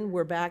 Again,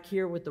 we're back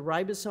here with the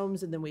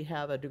ribosomes, and then we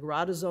have a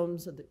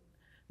degradasomes on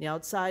the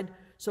outside.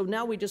 So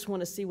now we just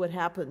want to see what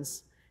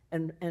happens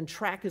and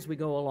track as we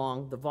go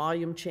along the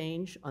volume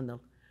change on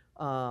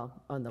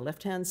the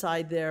left-hand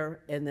side there,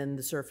 and then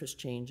the surface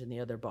change in the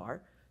other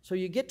bar. So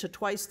you get to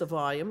twice the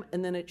volume,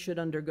 and then it should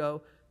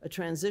undergo a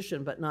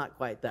transition, but not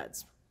quite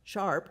that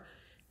sharp.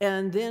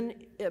 And then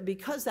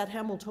because that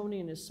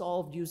Hamiltonian is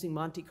solved using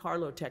Monte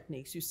Carlo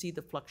techniques, you see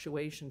the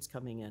fluctuations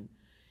coming in.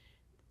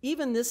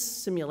 Even this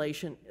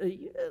simulation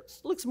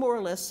looks more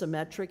or less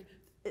symmetric.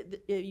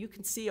 You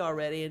can see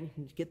already, and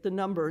get the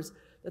numbers,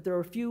 that there are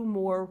a few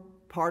more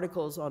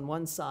particles on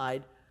one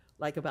side,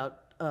 like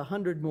about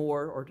 100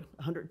 more or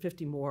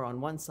 150 more on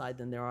one side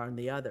than there are on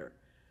the other.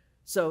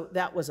 So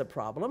that was a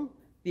problem.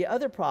 The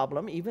other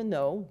problem, even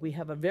though we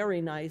have a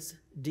very nice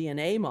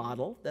DNA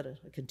model, that a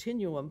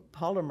continuum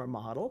polymer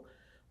model,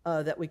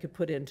 that we could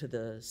put into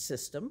the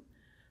system,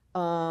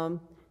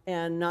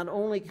 and not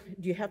only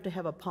do you have to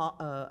have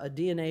a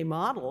DNA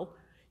model,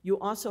 you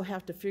also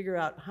have to figure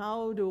out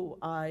how do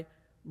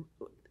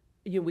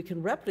we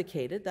can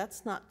replicate it.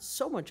 That's not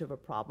so much of a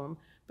problem,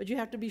 but you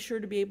have to be sure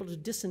to be able to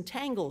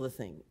disentangle the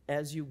thing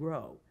as you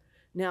grow.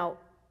 Now,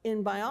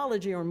 in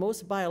biology or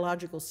most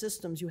biological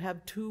systems, you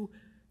have two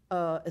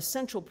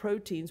essential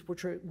proteins,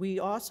 which we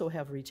also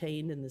have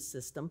retained in the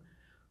system,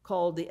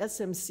 called the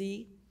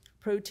SMC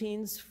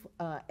proteins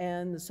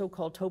and the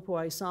so-called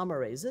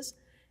topoisomerases.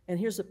 And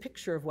here's a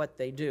picture of what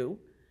they do.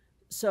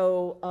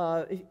 So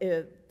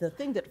the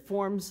thing that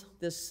forms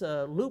this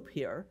loop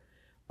here,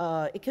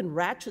 it can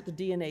ratchet the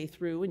DNA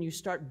through and you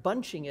start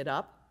bunching it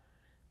up.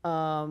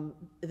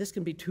 This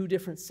can be two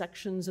different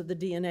sections of the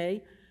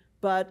DNA,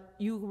 but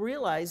you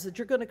realize that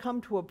you're going to come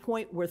to a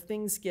point where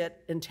things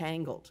get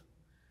entangled.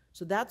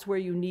 So that's where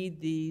you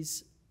need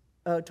these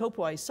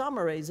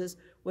topoisomerases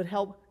would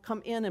help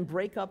come in and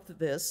break up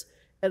this.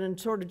 And then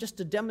sort of just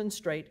to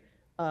demonstrate,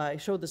 I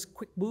show this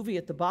quick movie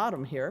at the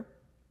bottom here,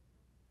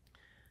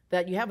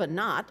 that you have a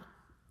knot,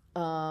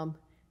 and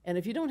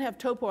if you don't have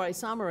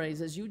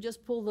topoisomerases, you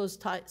just pull those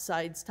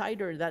sides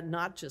tighter, that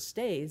knot just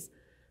stays.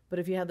 But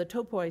if you have the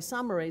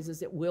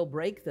topoisomerases, it will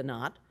break the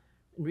knot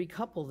and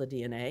recouple the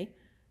DNA.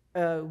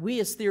 We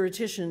as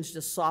theoreticians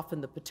just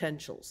soften the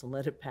potentials and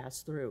let it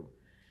pass through.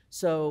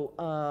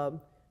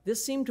 So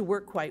this seemed to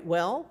work quite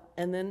well.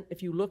 And then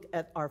if you look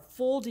at our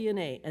full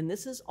DNA, and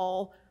this is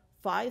all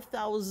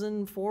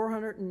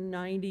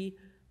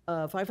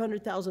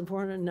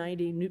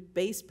 500,490 new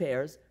base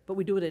pairs, but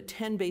we do it at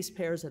 10 base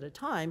pairs at a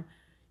time,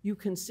 you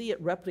can see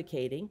it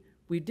replicating.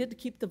 We did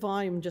keep the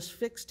volume just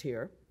fixed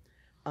here,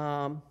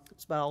 but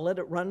I'll let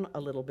it run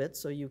a little bit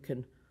so you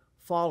can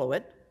follow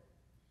it.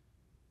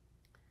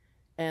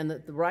 And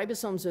the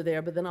ribosomes are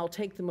there, but then I'll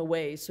take them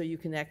away so you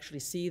can actually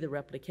see the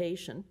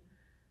replication.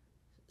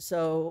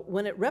 So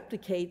when it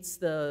replicates,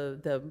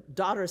 the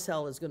daughter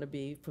cell is going to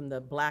be from the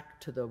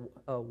black to the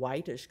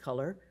whitish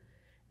color.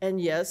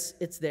 And yes,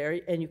 it's there,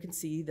 and you can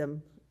see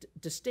them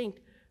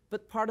distinct.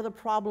 But part of the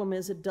problem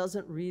is it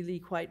doesn't really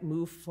quite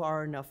move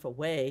far enough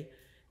away.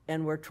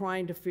 And we're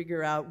trying to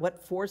figure out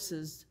what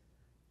forces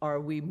are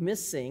we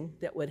missing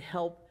that would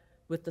help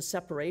with the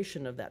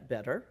separation of that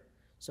better.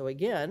 So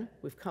again,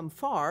 we've come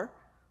far.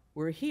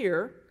 We're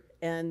here,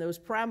 and those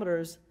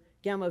parameters,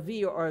 gamma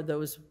V, are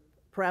those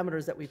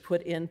parameters that we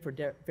put in for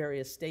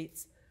various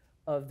states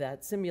of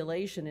that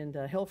simulation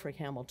into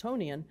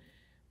Helfrich-Hamiltonian,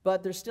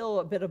 but there's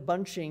still a bit of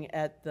bunching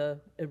at the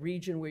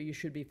region where you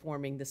should be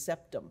forming the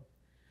septum.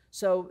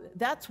 So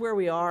that's where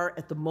we are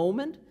at the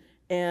moment,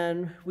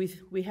 and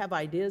we have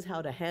ideas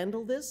how to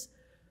handle this,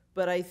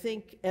 but I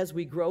think as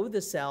we grow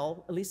the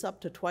cell, at least up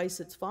to twice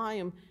its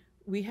volume,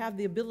 we have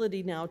the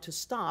ability now to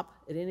stop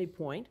at any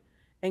point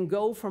and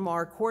go from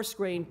our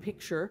coarse-grained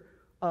picture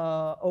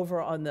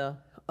over on the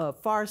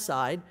far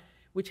side,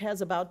 which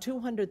has about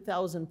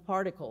 200,000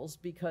 particles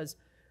because,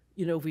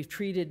 you know, we've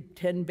treated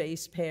 10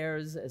 base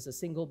pairs as a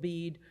single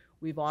bead.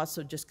 We've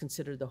also just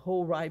considered the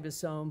whole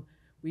ribosome.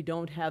 We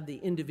don't have the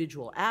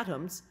individual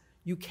atoms.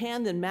 You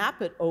can then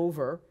map it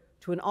over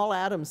to an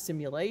all-atom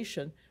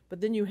simulation, but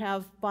then you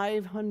have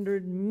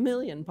 500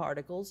 million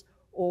particles,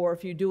 or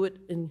if you do it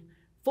in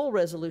full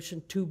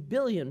resolution, 2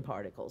 billion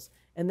particles.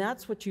 And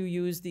that's what you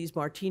use these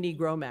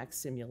Martini-Gromax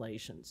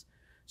simulations.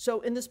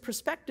 So in this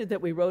perspective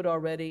that we wrote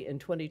already in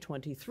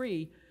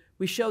 2023,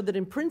 we showed that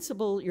in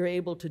principle you're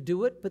able to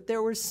do it, but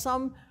there were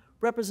some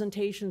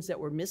representations that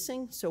were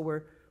missing, so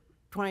we're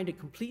trying to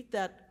complete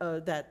that,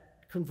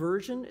 that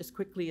conversion as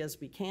quickly as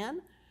we can.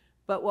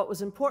 But what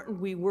was important,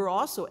 we were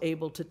also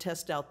able to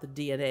test out the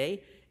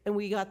DNA, and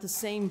we got the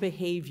same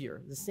behavior,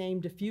 the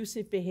same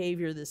diffusive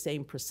behavior, the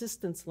same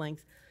persistence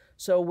length,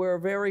 so we're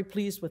very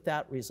pleased with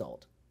that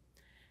result.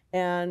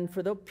 And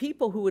for the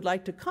people who would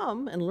like to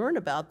come and learn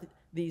about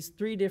these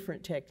 3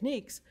 different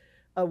techniques,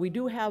 we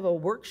do have a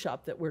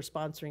workshop that we're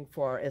sponsoring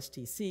for our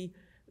STC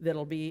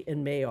that'll be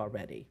in May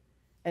already.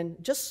 And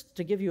just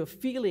to give you a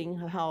feeling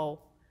how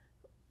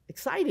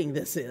exciting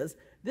this is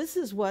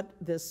what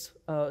this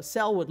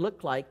cell would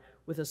look like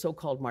with a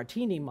so-called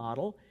Martini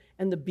model.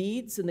 And the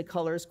beads and the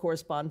colors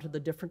correspond to the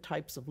different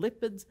types of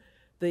lipids.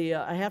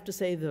 I have to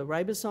say the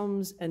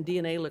ribosomes and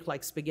DNA look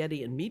like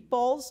spaghetti and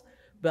meatballs,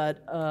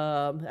 but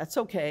that's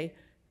okay.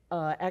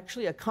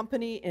 Actually, a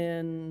company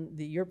in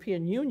the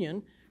European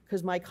Union,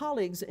 because my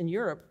colleagues in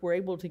Europe were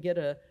able to get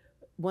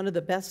one of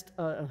the best,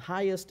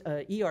 highest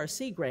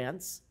ERC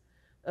grants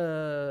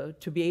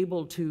to be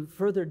able to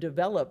further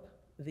develop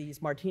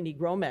these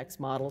Martini-Gromax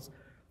models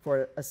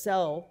for a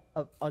cell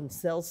on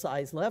cell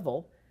size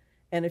level.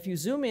 And if you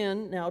zoom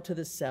in now to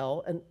the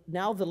cell, and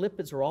now the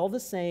lipids are all the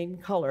same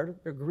color,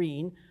 they're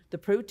green, the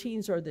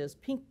proteins are this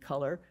pink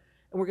color,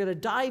 and we're going to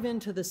dive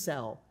into the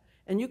cell.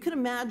 And you can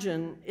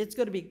imagine it's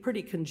going to be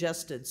pretty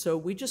congested, so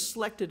we just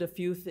selected a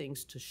few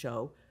things to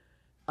show.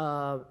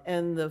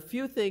 And the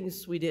few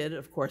things we did,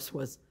 of course,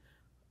 was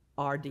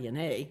our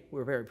DNA.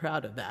 We're very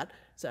proud of that,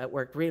 so that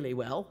worked really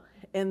well.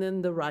 And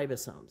then the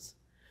ribosomes.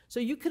 So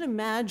you can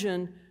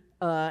imagine,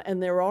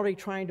 and they're already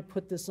trying to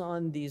put this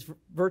on these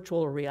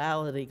virtual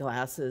reality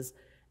glasses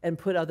and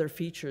put other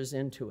features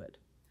into it.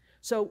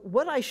 So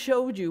what I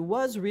showed you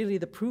was really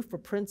the proof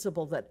of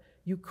principle that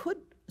you could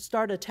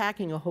start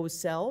attacking a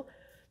host cell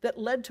that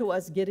led to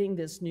us getting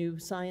this new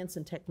Science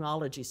and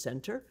Technology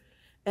Center.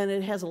 And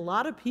it has a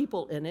lot of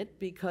people in it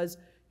because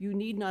you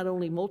need not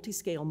only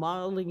multi-scale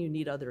modeling, you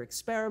need other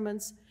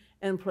experiments,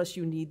 and plus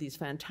you need these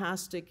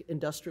fantastic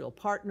industrial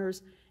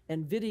partners.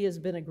 NVIDIA has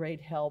been a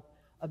great help.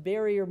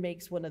 Barrier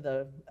makes one of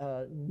the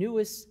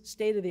newest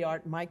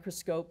state-of-the-art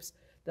microscopes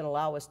that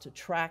allow us to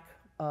track,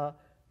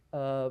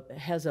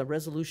 has a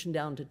resolution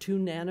down to 2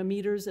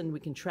 nanometers, and we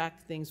can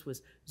track things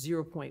with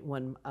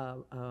 0.1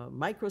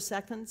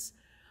 microseconds.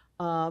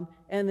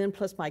 And then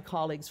plus my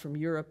colleagues from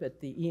Europe at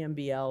the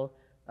EMBL,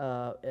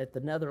 at the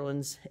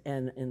Netherlands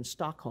and in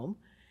Stockholm.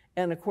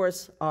 And of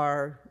course,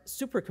 our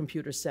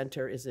supercomputer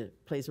center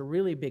plays a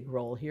really big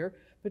role here,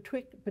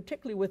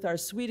 particularly with our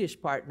Swedish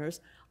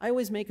partners. I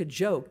always make a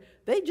joke.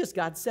 They just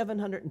got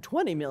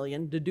 720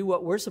 million to do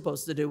what we're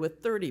supposed to do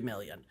with 30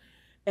 million.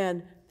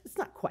 And it's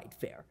not quite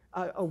fair.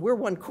 We're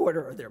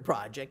 1/4 of their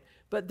project,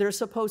 but they're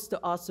supposed to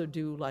also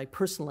do like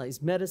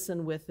personalized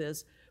medicine with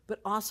this,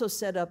 but also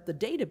set up the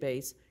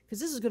database,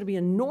 because this is going to be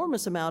an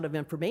enormous amount of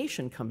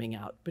information coming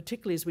out,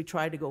 particularly as we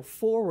try to go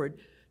forward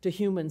to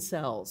human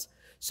cells.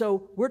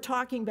 So we're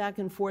talking back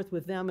and forth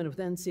with them and with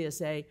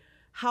NCSA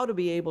how to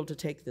be able to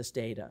take this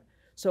data.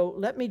 So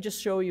let me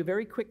just show you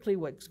very quickly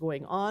what's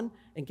going on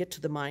and get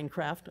to the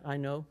Minecraft. I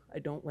know I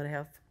don't want to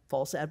have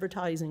false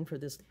advertising for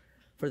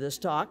this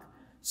talk.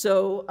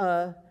 So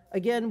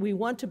again, we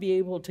want to be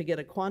able to get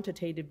a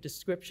quantitative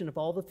description of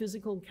all the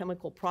physical and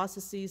chemical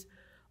processes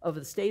of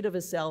the state of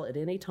a cell at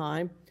any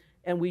time.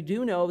 And we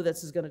do know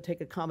this is going to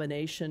take a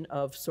combination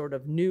of sort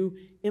of new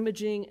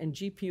imaging and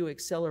GPU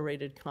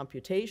accelerated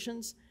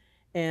computations.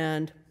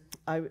 And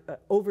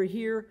over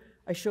here,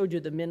 I showed you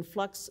the min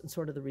flux and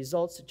sort of the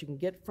results that you can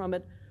get from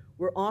it.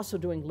 We're also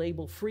doing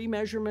label-free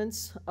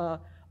measurements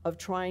of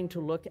trying to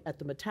look at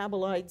the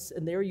metabolites,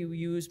 and there you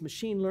use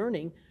machine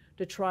learning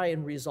to try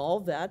and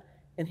resolve that.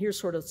 And here's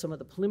sort of some of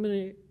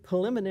the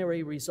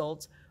preliminary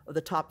results of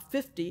the top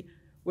 50,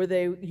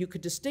 where you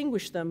could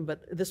distinguish them,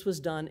 but this was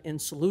done in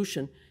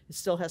solution. It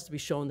still has to be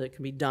shown that it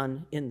can be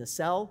done in the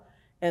cell.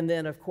 And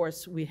then, of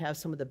course, we have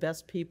some of the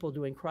best people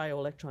doing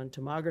cryo-electron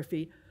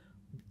tomography.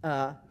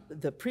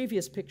 The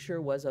previous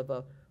picture was of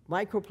a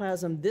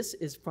microplasm. This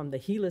is from the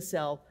HeLa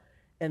cell.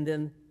 And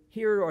then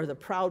here are the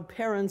proud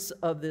parents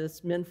of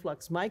this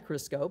MinFlux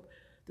microscope.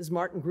 This is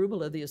Martin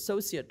Grubela, the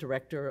associate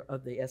director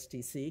of the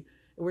STC.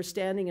 And we're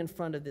standing in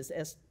front of this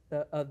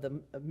of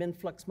the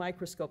MinFlux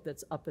microscope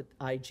that's up at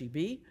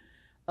IGB.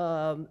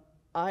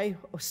 I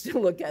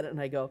still look at it and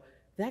I go,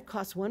 that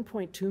costs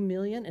 1.2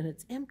 million and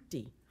it's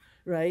empty,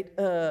 right?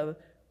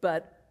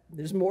 But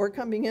there's more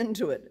coming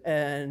into it,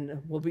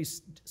 and we'll be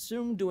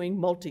soon doing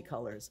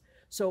multicolors.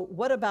 So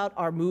what about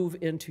our move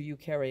into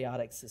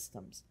eukaryotic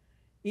systems?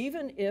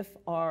 Even if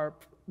our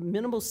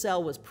minimal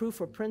cell was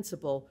proof of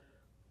principle,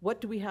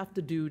 what do we have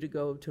to do to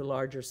go to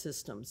larger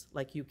systems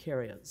like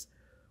eukaryotes?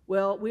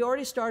 Well, we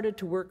already started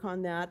to work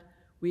on that.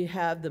 We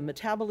have the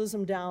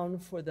metabolism down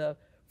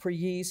for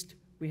yeast.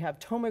 We have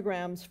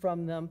tomograms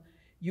from them.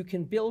 You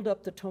can build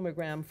up the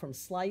tomogram from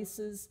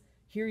slices.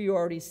 Here you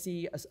already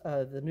see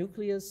the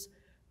nucleus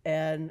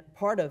and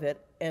part of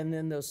it, and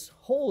then those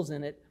holes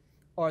in it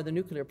are the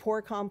nuclear pore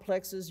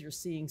complexes. You're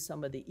seeing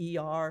some of the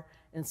ER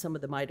and some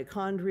of the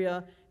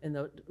mitochondria, and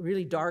the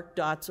really dark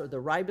dots are the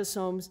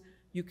ribosomes.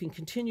 You can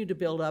continue to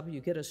build up.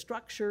 You get a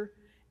structure,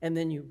 and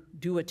then you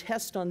do a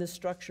test on this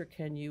structure.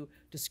 Can you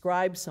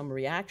describe some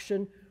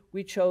reaction?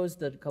 We chose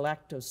the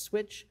galactose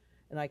switch,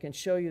 and I can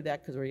show you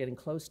that because we're getting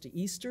close to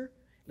Easter.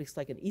 It looks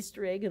like an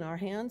Easter egg in our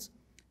hands.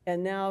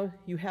 And now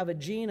you have a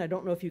gene. I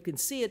don't know if you can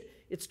see it.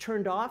 It's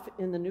turned off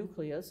in the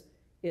nucleus.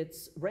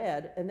 It's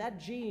red. And that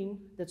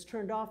gene that's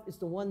turned off is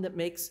the one that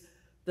makes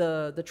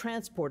the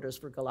transporters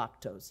for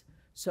galactose.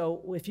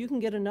 So if you can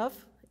get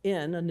enough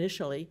in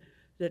initially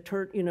that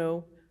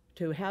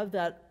to have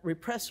that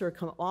repressor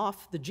come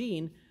off the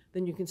gene,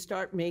 then you can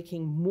start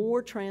making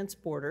more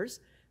transporters,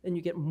 and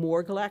you get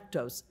more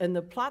galactose. And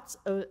the plots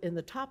in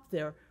the top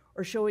there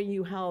are showing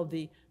you how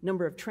the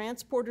number of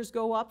transporters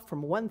go up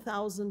from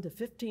 1,000 to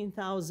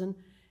 15,000,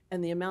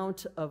 and the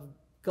amount of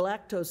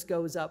galactose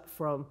goes up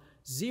from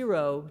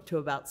 0 to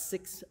about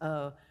 6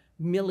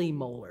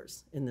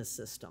 millimolars in this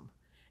system.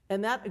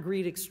 And that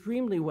agreed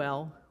extremely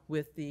well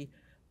with the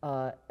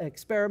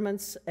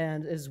experiments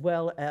and as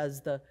well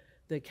as the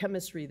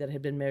chemistry that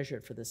had been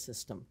measured for the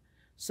system.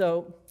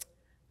 So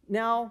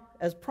now,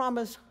 as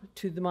promised,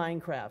 to the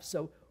Minecraft.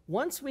 So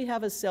once we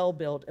have a cell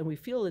built and we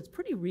feel it's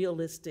pretty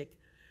realistic,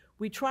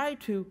 we try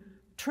to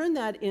turn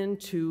that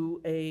into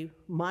a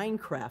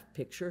Minecraft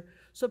picture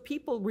so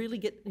people really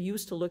get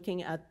used to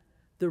looking at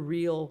the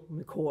real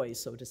McCoy,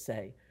 so to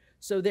say.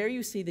 So there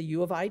you see the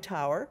U of I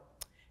tower,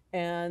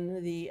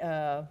 and the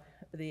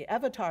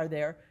avatar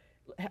there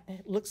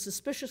looks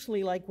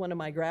suspiciously like one of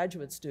my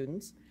graduate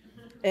students.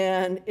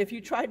 And if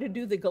you try to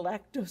do the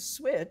galacto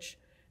switch,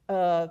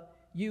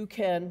 you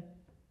can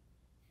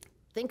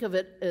think of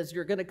it as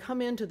you're going to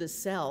come into the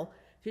cell.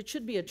 It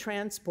should be a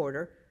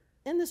transporter.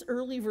 In this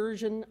early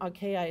version,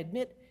 okay, I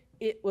admit,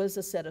 it was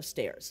a set of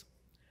stairs,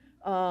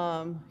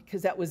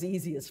 because that was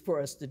easiest for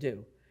us to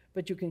do.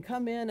 But you can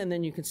come in and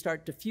then you can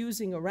start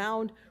diffusing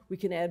around. We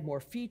can add more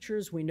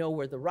features. We know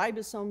where the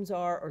ribosomes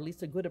are, or at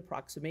least a good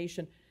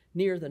approximation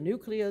near the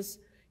nucleus.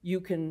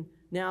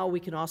 Now we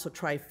can also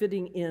try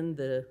fitting in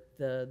the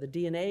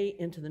DNA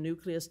into the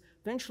nucleus.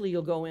 Eventually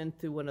you'll go in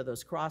through one of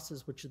those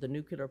crosses, which are the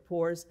nuclear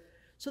pores.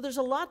 So there's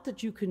a lot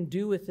that you can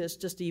do with this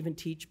just to even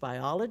teach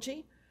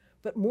biology.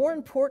 But more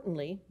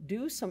importantly,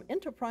 do some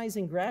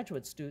enterprising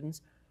graduate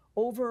students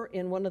over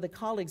in one of the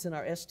colleagues in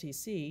our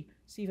STC,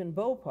 Stephen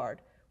Beaupart.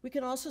 We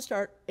can also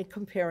start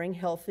comparing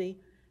healthy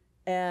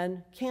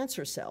and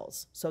cancer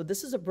cells. So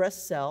this is a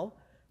breast cell.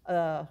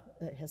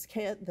 It has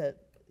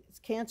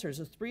cancers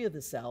of 3 of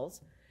the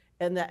cells.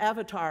 And the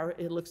avatar,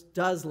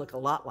 does look a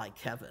lot like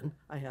Kevin,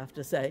 I have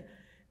to say.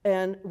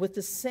 And with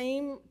the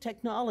same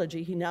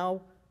technology,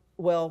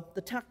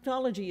 the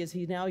technology is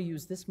he now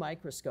used this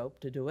microscope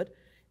to do it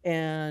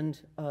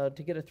and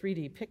to get a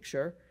 3D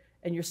picture.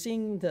 And you're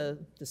seeing the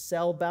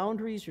cell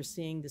boundaries, you're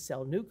seeing the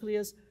cell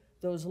nucleus.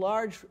 Those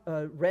large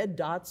red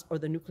dots are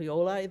the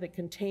nucleoli that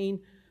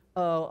contain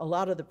a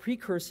lot of the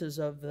precursors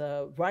of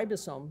the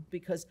ribosome,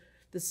 because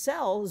the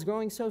cell is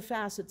growing so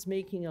fast it's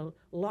making a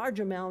large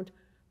amount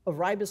of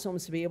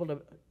ribosomes to be able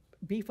to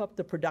beef up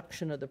the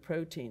production of the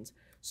proteins.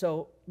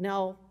 So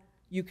now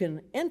you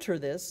can enter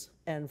this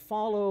and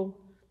follow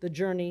the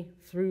journey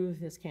through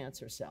this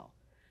cancer cell.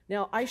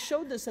 Now, I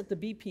showed this at the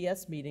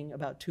BPS meeting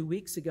about 2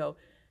 weeks ago,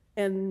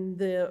 and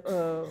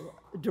the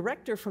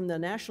director from the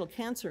National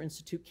Cancer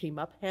Institute came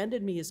up,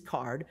 handed me his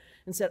card,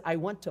 and said, "I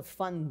want to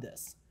fund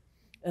this."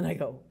 And I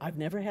go, "I've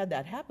never had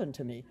that happen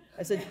to me."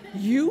 I said,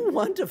 "You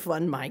want to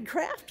fund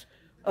Minecraft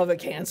of a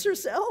cancer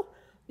cell?"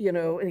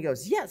 And he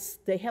goes, "Yes,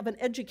 they have an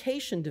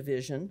education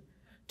division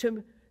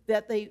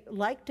that they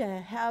like to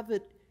have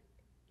it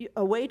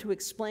a way to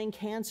explain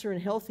cancer and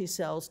healthy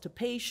cells to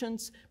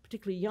patients,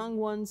 particularly young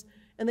ones,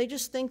 and they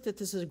just think that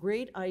this is a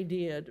great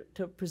idea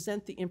to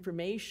present the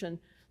information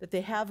that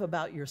they have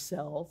about your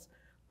cells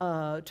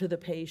to the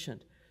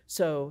patient."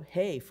 So,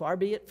 hey, far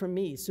be it from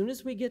me. As soon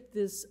as we get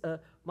this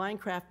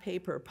Minecraft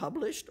paper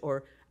published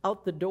or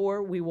out the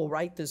door, we will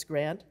write this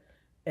grant,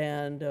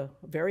 and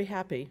very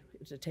happy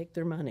to take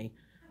their money.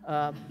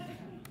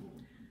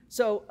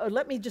 So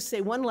let me just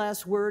say one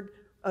last word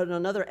on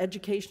another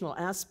educational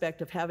aspect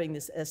of having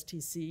this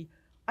STC.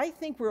 I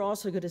think we're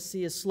also going to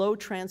see a slow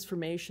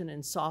transformation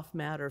in soft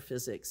matter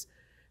physics,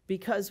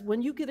 because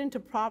when you get into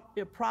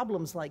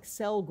problems like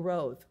cell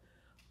growth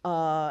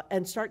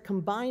and start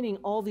combining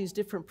all these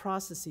different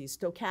processes,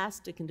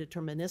 stochastic and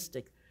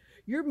deterministic,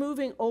 you're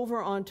moving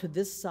over onto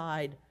this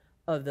side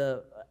of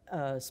the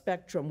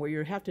spectrum where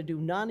you have to do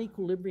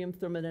non-equilibrium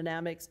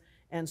thermodynamics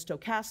and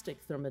stochastic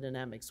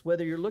thermodynamics,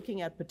 whether you're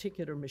looking at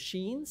particular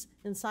machines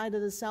inside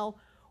of the cell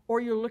or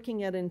you're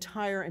looking at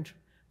entire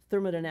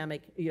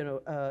thermodynamic,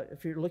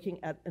 if you're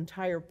looking at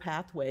entire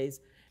pathways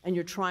and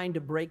you're trying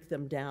to break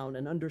them down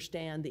and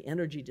understand the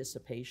energy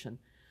dissipation.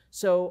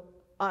 So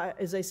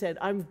as I said,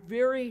 I'm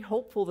very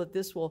hopeful that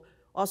this will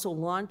also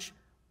launch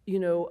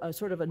a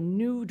sort of a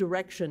new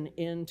direction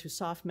into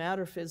soft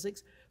matter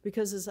physics,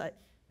 because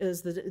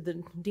as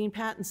the Dean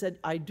Patton said,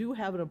 I do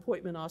have an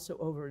appointment also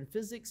over in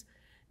physics.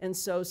 And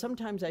so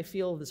sometimes I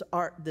feel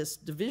this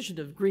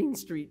division of Green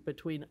Street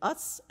between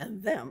us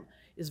and them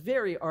is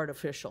very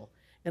artificial.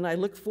 And I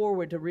look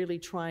forward to really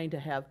trying to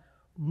have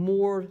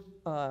more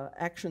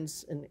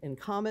actions in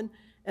common.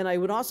 And I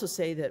would also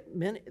say that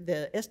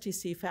the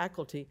STC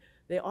faculty,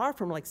 they are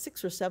from like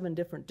 6 or 7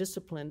 different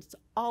disciplines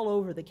all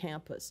over the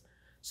campus.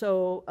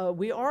 So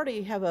we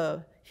already have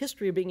a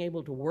history of being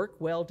able to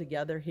work well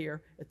together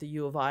here at the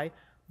U of I.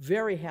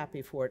 Very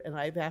happy for it. And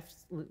I've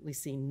absolutely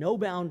seen no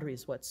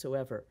boundaries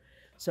whatsoever.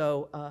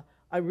 So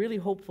I'm really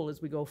hopeful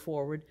as we go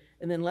forward.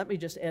 And then let me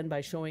just end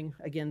by showing,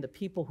 again, the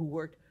people who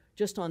worked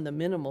just on the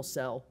minimal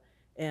cell,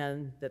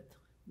 and that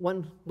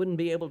one wouldn't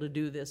be able to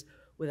do this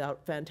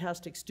without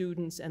fantastic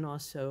students and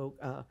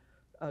also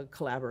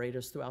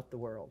collaborators throughout the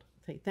world.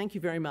 Thank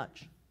you very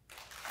much.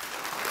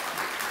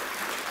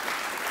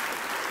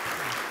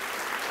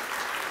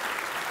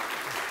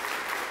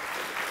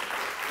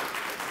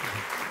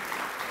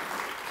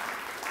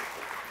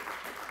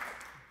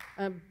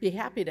 I'd be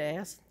happy to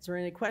answer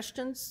any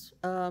questions,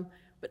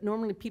 but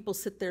normally people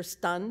sit there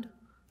stunned,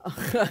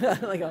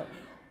 like,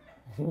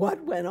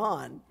 what went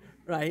on,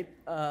 right?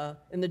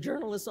 And the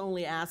journalists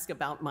only ask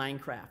about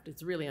Minecraft.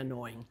 It's really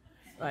annoying,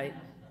 right?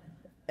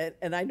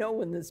 And I know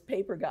when this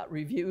paper got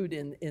reviewed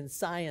in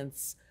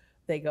Science,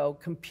 they go,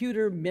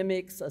 "Computer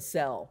mimics a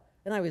cell."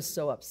 And I was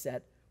so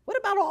upset. What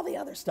about all the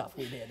other stuff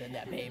we did in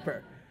that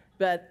paper?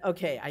 But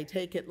okay, I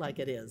take it like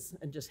it is,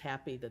 and just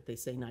happy that they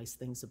say nice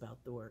things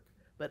about the work.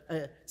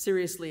 But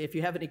seriously, if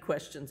you have any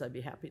questions, I'd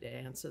be happy to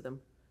answer them.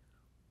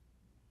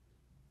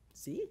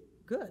 See?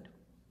 Good.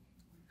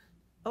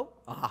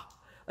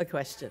 a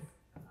question.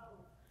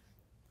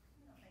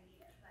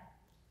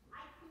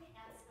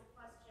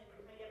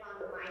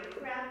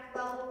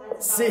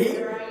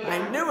 See,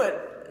 I knew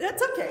it.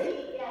 That's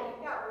okay. Yeah,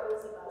 you've got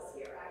rows of us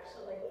here,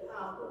 actually.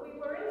 But we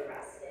were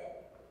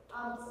interested.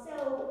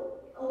 So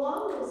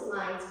along those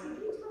lines, could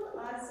you tell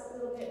us a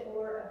little bit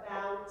more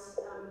about,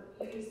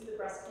 you used the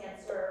breast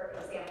cancer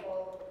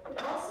example,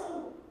 but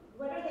also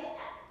what are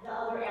the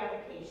other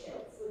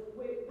applications?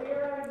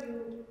 Where are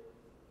you,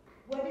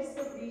 what is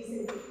the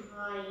reason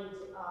behind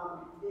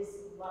this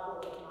level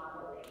of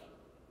modeling?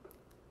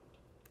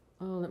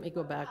 Oh, let me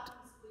go back. What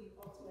problems will you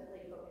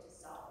ultimately hope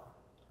to solve?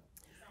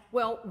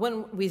 Well,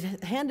 when we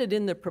handed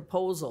in the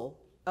proposal,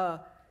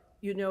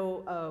 you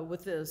know,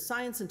 with the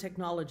science and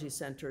technology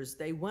centers,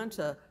 they want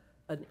a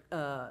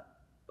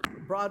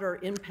broader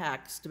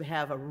impacts to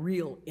have a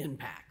real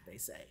impact, they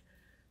say.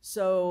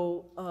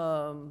 So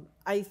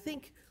I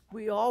think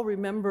we all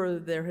remember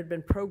there had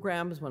been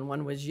programs when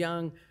one was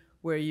young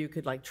where you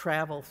could like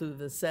travel through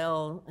the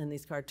cell in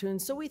these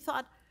cartoons. So we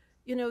thought,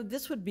 you know,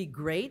 this would be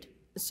great.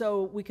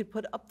 So we could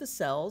put up the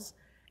cells,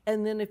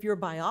 and then if you're a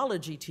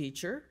biology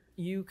teacher,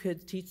 you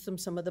could teach them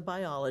some of the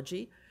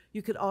biology.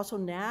 You could also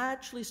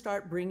naturally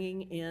start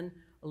bringing in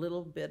a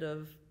little bit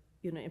of,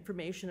 you know,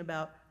 information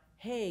about,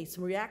 hey,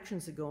 some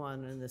reactions that go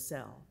on in the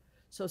cell.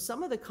 So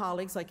some of the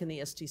colleagues, like in the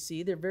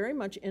STC, they're very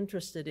much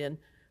interested in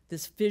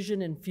this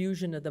fission and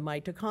fusion of the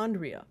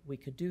mitochondria. We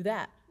could do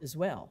that as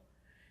well.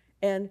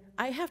 And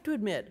I have to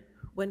admit,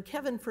 when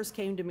Kevin first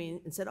came to me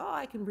and said, oh,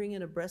 I can bring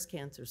in a breast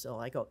cancer cell,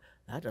 I go,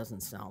 that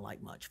doesn't sound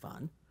like much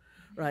fun,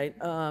 right?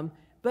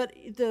 But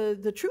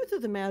the truth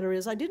of the matter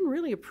is I didn't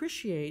really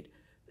appreciate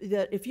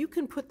that if you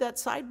can put that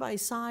side by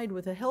side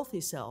with a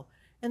healthy cell,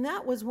 and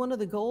that was one of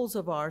the goals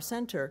of our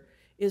center,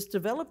 is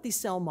develop these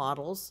cell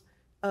models,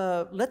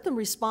 let them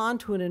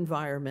respond to an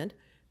environment,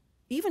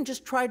 even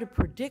just try to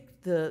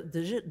predict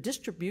the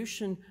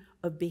distribution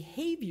of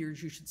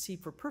behaviors you should see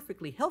for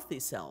perfectly healthy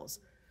cells.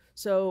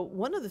 So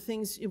one of the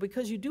things,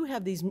 because you do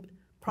have these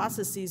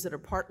processes that are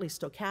partly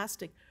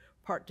stochastic,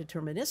 part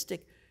deterministic,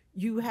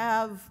 you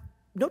have,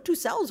 no two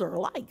cells are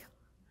alike,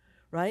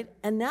 right?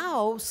 And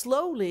now,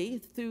 slowly,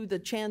 through the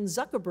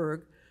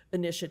Chan-Zuckerberg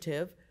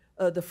initiative,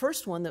 the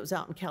first one that was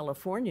out in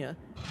California,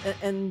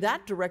 and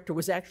that director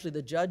was actually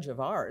the judge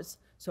of ours.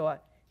 So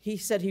he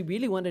said he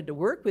really wanted to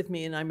work with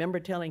me, and I remember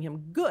telling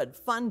him, good,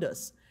 fund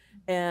us.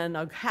 And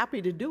I'm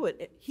happy to do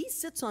it. He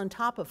sits on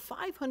top of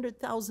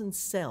 500,000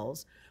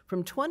 cells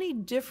from 20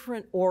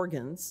 different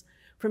organs,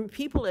 from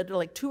people at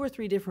like 2 or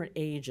 3 different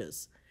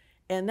ages.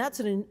 And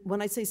that's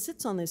when I say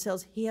sits on these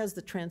cells, he has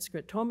the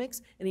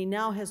transcriptomics, and he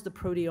now has the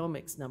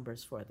proteomics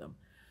numbers for them.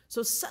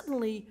 So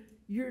suddenly,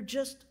 you're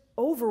just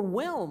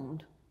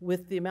overwhelmed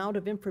with the amount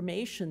of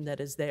information that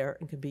is there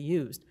and can be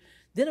used.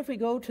 Then if we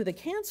go to the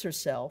cancer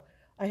cell,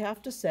 I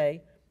have to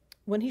say,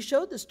 when he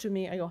showed this to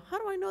me, I go, how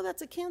do I know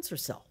that's a cancer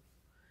cell?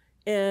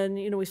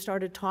 And you know, we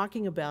started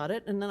talking about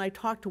it, and then I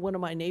talked to one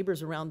of my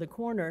neighbors around the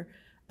corner,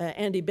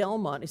 Andy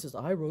Belmont. He says,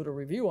 I wrote a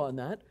review on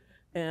that.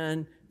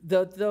 And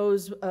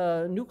those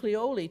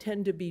nucleoli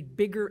tend to be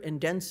bigger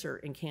and denser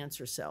in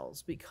cancer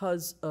cells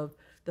because of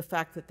the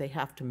fact that they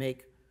have to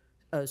make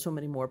so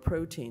many more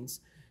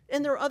proteins.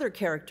 And there are other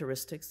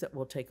characteristics that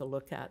we'll take a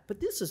look at. But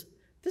this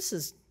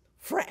is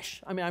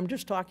fresh. I mean, I'm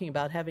just talking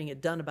about having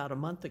it done about a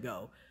month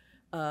ago.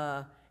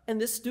 And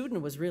this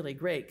student was really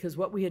great, because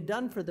what we had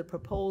done for the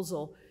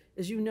proposal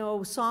is, you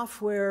know,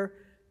 software,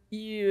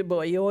 you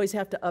always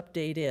have to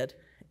update it.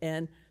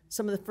 And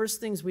some of the first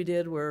things we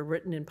did were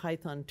written in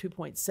Python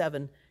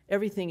 2.7.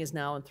 Everything is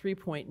now in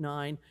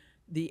 3.9.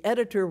 The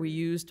editor we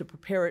used to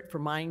prepare it for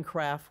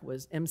Minecraft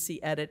was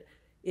MCEdit.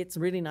 It's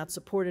really not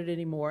supported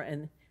anymore.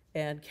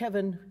 And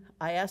Kevin,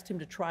 I asked him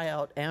to try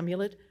out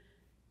Amulet.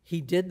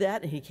 He did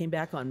that, and he came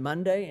back on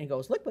Monday, and he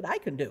goes, look what I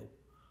can do,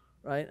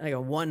 right? And I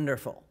go,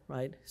 wonderful,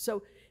 right?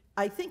 So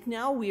I think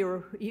now we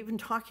are even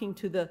talking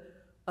to the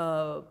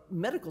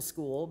medical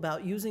school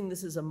about using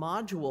this as a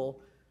module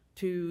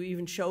to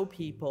even show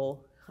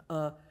people,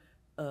 you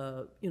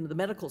know, the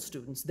medical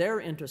students, they're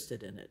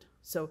interested in it.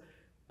 So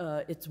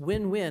it's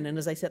win-win. And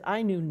as I said,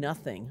 I knew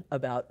nothing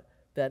about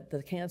that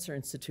the Cancer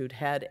Institute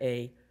had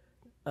a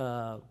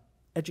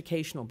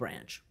educational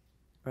branch,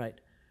 right?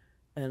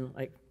 And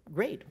like,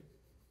 great.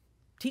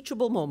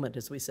 Teachable moment,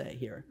 as we say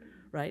here,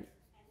 right?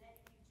 And then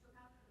if you took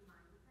out the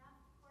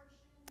Minecraft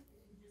portion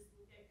and you just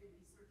look at your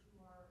research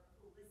more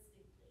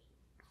holistically,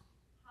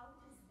 how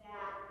does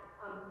that,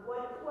 who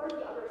are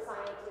the other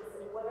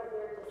scientists and what are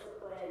their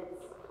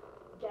disciplines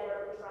that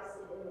are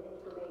interested in the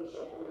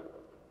information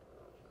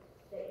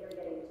that you're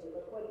getting to?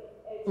 Like when,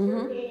 as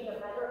you're gaining a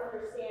better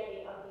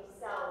understanding of these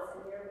cells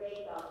and their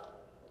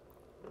makeup,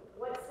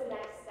 what's the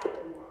next step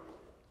in that?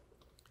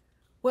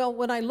 Well,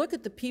 when I look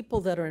at the people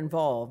that are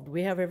involved,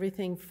 we have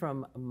everything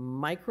from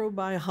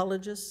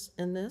microbiologists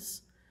in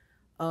this,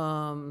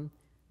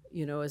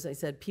 you know, as I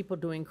said, people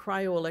doing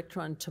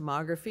cryo-electron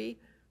tomography.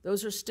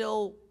 Those are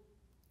still,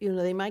 you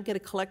know, they might get a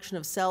collection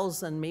of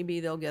cells and maybe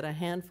they'll get a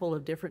handful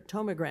of different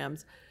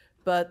tomograms,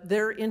 but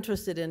they're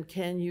interested in,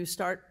 can you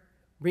start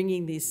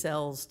bringing these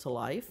cells to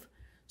life?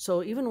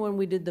 So even when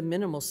we did the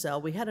minimal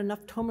cell, we had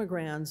enough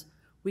tomograms,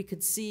 we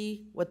could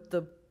see what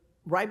the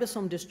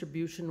ribosome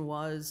distribution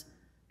was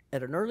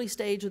at an early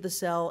stage of the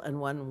cell and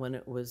one when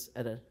it was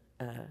at an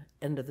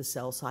end of the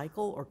cell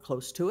cycle or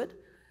close to it.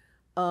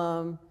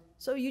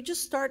 So you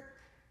just start,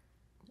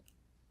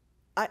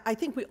 I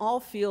think we all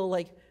feel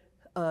like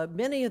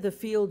many of the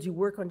fields you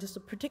work on just a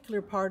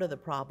particular part of the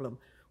problem.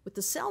 With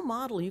the cell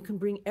model, you can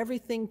bring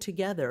everything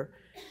together,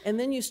 and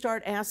then you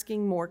start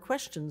asking more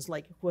questions,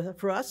 like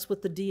for us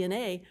with the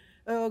DNA,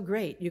 oh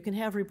great, you can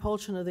have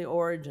repulsion of the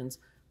origins.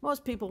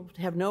 Most people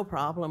have no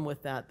problem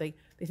with that. They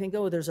think,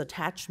 oh, there's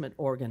attachment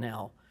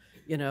organelle,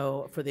 you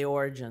know, for the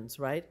origins,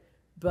 right?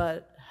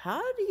 But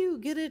how do you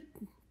get it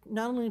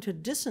not only to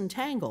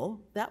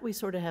disentangle, that we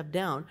sort of have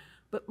down,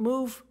 but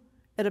move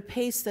at a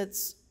pace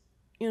that's,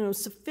 you know,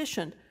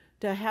 sufficient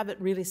to have it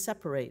really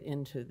separate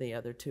into the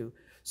other two?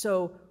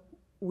 So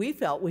we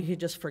felt we had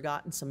just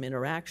forgotten some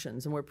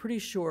interactions, and we're pretty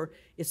sure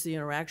it's the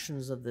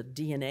interactions of the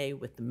DNA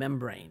with the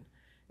membrane.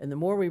 And the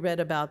more we read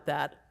about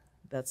that,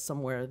 that's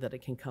somewhere that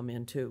it can come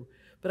into.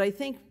 But I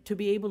think to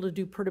be able to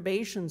do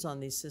perturbations on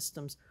these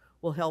systems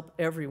will help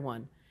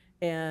everyone.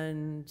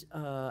 And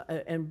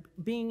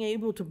being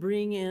able to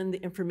bring in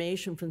the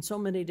information from so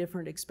many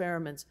different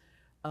experiments,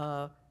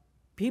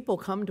 people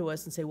come to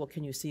us and say, well,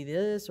 can you see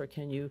this, or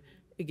can you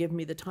give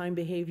me the time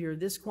behavior of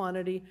this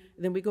quantity?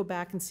 And then we go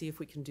back and see if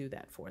we can do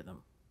that for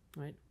them,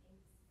 right?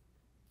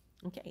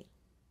 Okay.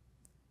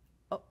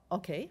 Oh,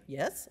 okay,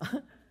 yes.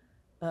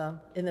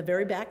 In the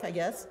very back, I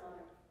guess.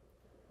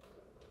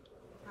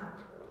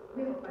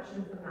 We have a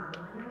question from the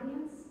online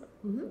audience,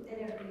 and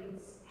it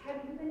reads, have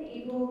you been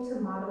able to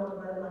model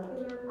the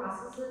molecular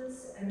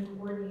processes and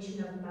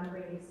coordination of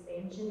membrane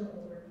expansion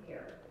or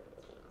repair?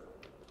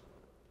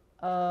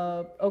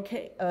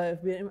 Okay,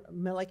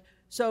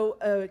 so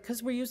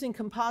because we're using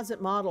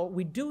composite model,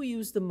 we do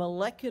use the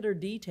molecular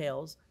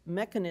details,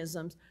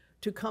 mechanisms,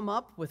 to come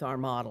up with our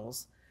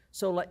models.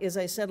 So as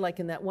I said,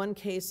 like in that one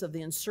case of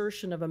the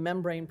insertion of a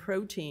membrane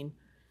protein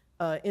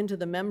into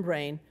the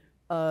membrane,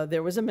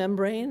 there was a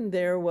membrane,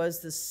 there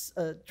was this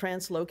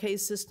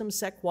translocase system,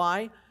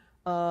 sec-Y,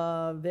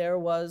 there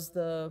was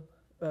the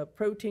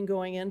protein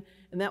going in,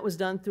 and that was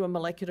done through a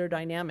molecular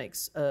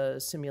dynamics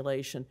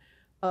simulation.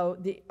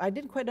 I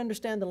didn't quite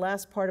understand the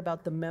last part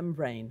about the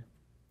membrane.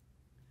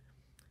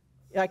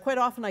 Quite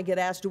often I get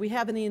asked, do we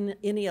have any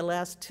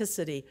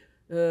elasticity?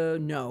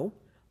 No.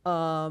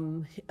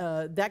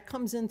 That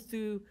comes in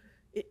through,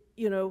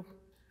 you know,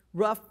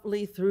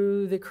 roughly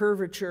through the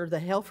curvature, the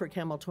Helfrich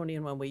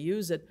Hamiltonian when we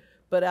use it.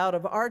 But out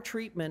of our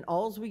treatment,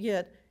 all we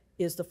get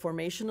is the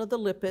formation of the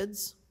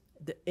lipids,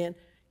 and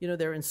you know,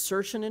 their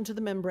insertion into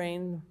the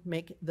membrane,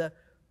 make the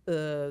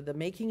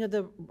making of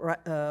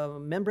the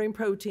membrane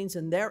proteins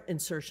and their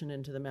insertion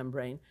into the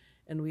membrane.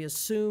 And we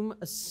assume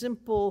a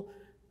simple,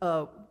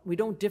 we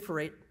don't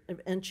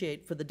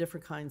differentiate for the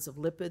different kinds of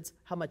lipids,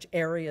 how much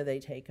area they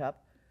take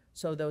up.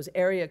 So those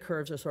area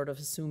curves are sort of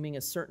assuming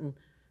a certain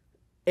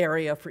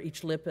area for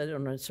each lipid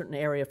and a certain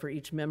area for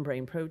each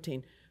membrane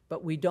protein.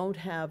 But we don't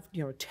have,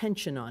 you know,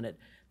 tension on it.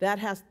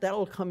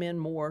 That'll come in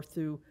more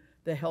through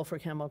the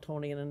Helfrich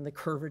Hamiltonian and the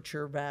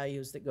curvature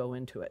values that go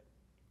into it.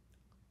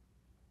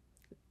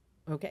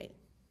 Okay.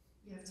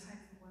 We have time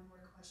for one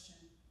more question.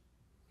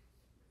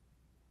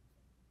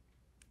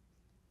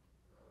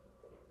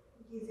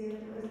 Thank you, Zaida.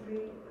 That was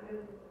great. I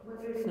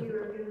wondered if you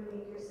were going to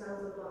make your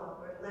cells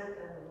evolve or let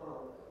them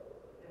evolve,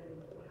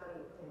 and how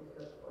you plan to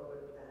go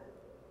forward with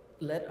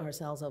that. Let our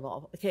cells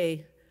evolve.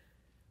 Okay.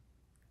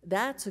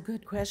 That's a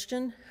good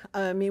question.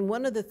 I mean,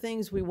 one of the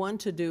things we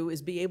want to do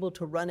is be able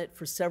to run it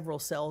for several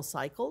cell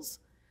cycles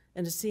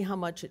and to see how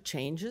much it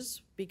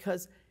changes,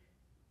 because,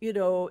 you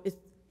know,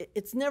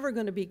 it's never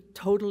going to be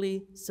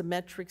totally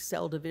symmetric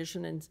cell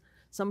division, and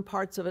some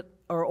parts of it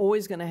are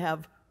always going to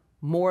have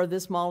more of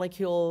this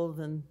molecule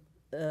than,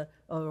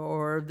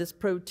 or this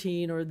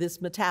protein or this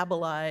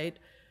metabolite,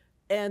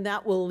 and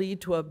that will lead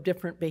to a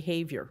different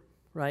behavior,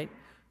 right?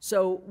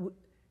 So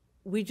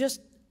we just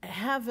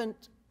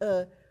haven't,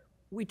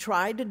 we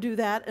tried to do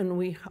that, and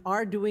we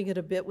are doing it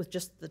a bit with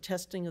just the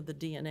testing of the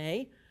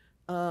DNA,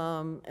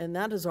 and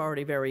that is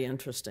already very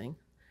interesting.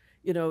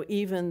 You know,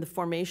 even the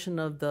formation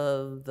of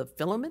the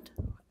filament,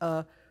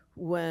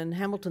 when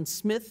Hamilton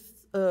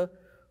Smith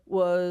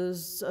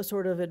was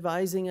sort of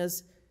advising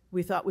us,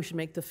 we thought we should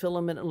make the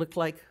filament look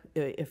like,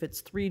 if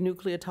it's 3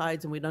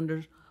 nucleotides and we'd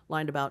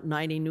underlined about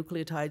 90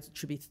 nucleotides, it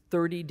should be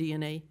 30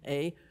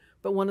 DNA.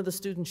 But one of the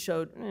students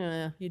showed,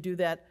 you do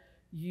that,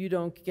 you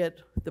don't get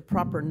the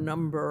proper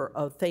number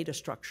of theta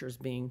structures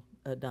being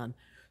done.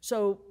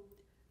 So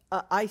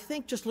I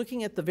think just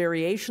looking at the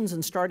variations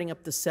and starting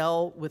up the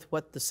cell with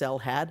what the cell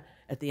had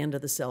at the end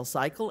of the cell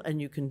cycle,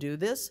 and you can do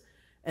this.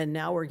 And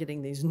now we're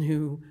getting these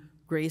new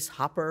Grace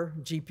Hopper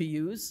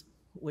GPUs,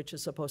 which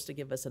is supposed to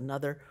give us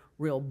another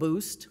real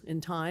boost in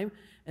time.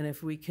 And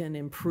if we can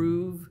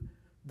improve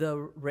the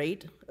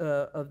rate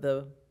of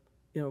the,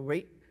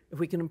 if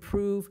we can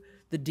improve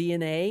the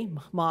DNA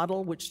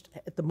model, which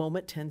at the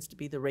moment tends to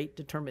be the rate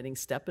determining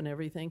step in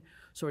everything,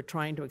 so we're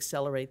trying to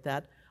accelerate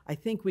that. I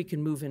think we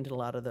can move into a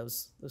lot of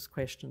those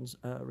questions,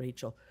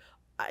 Rachel.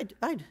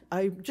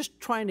 I'm just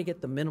trying to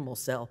get the minimal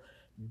cell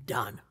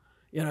done,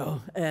 you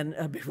know,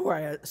 and before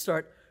I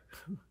start,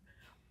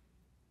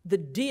 the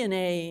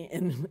DNA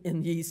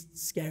in yeast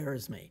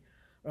scares me,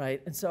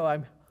 right? And so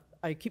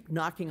I keep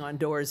knocking on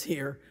doors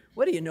here.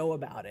 What do you know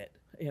about it?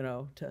 You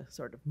know, to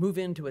sort of move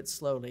into it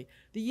slowly.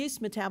 The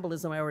yeast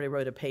metabolism, I already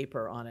wrote a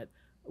paper on it.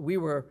 We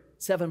were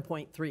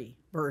 7.3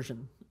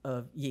 version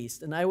of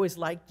yeast. And I always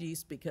liked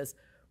yeast because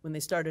when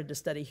they started to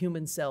study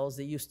human cells,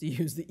 they used to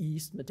use the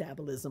yeast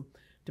metabolism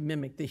to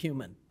mimic the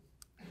human,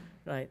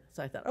 right?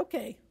 So I thought,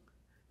 okay,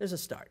 there's a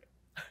start.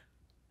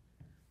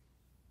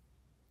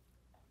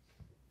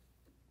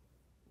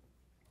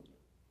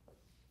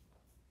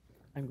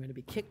 I'm going to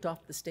be kicked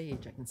off the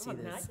stage. I can see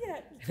this. Not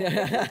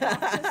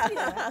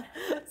yet.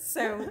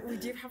 So we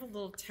do have a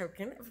little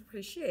token of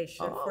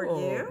appreciation for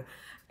you.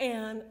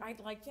 And I'd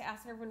like to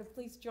ask everyone to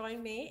please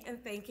join me in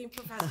thanking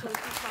Professor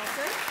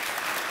Luthey-Schulten.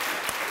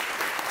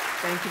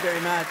 Thank you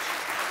very much.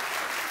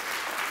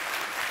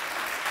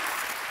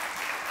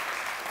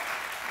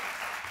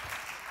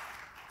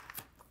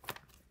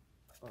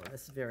 Oh,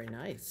 that's very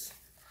nice.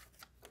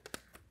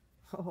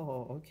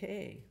 Oh,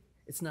 okay.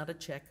 It's not a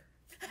check.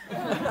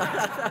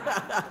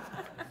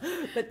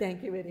 But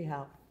thank you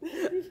anyhow.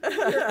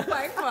 You're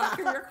quite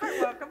welcome. You're quite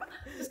welcome.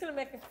 I'm just going to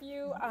make a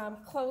few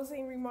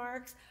closing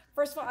remarks.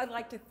 First of all, I'd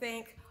like to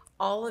thank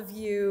all of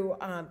you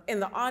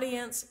in the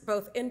audience,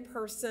 both in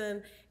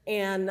person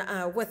and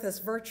with us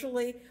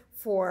virtually,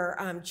 for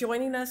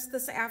joining us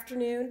this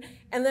afternoon.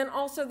 And then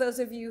also those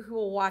of you who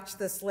will watch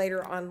this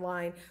later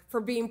online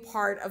for being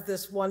part of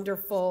this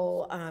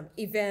wonderful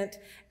event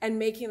and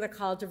making the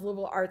College of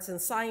Liberal Arts and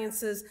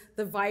Sciences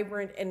the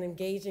vibrant and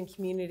engaging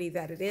community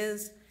that it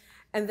is.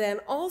 And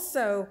then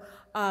also,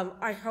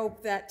 I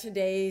hope that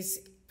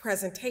today's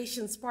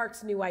presentation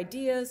sparks new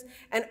ideas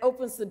and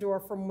opens the door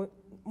for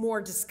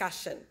more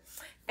discussion.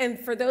 And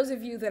for those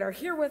of you that are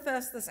here with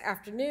us this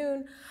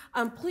afternoon,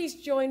 please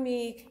join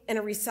me in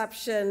a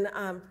reception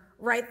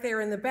right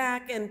there in the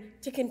back and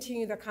to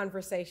continue the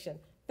conversation.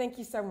 Thank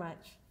you so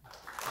much.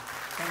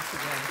 Thanks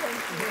again. Thank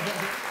you.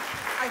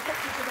 I hope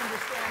you can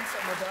understand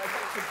some of it. I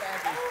got your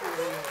badges for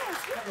you.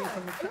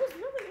 It was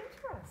really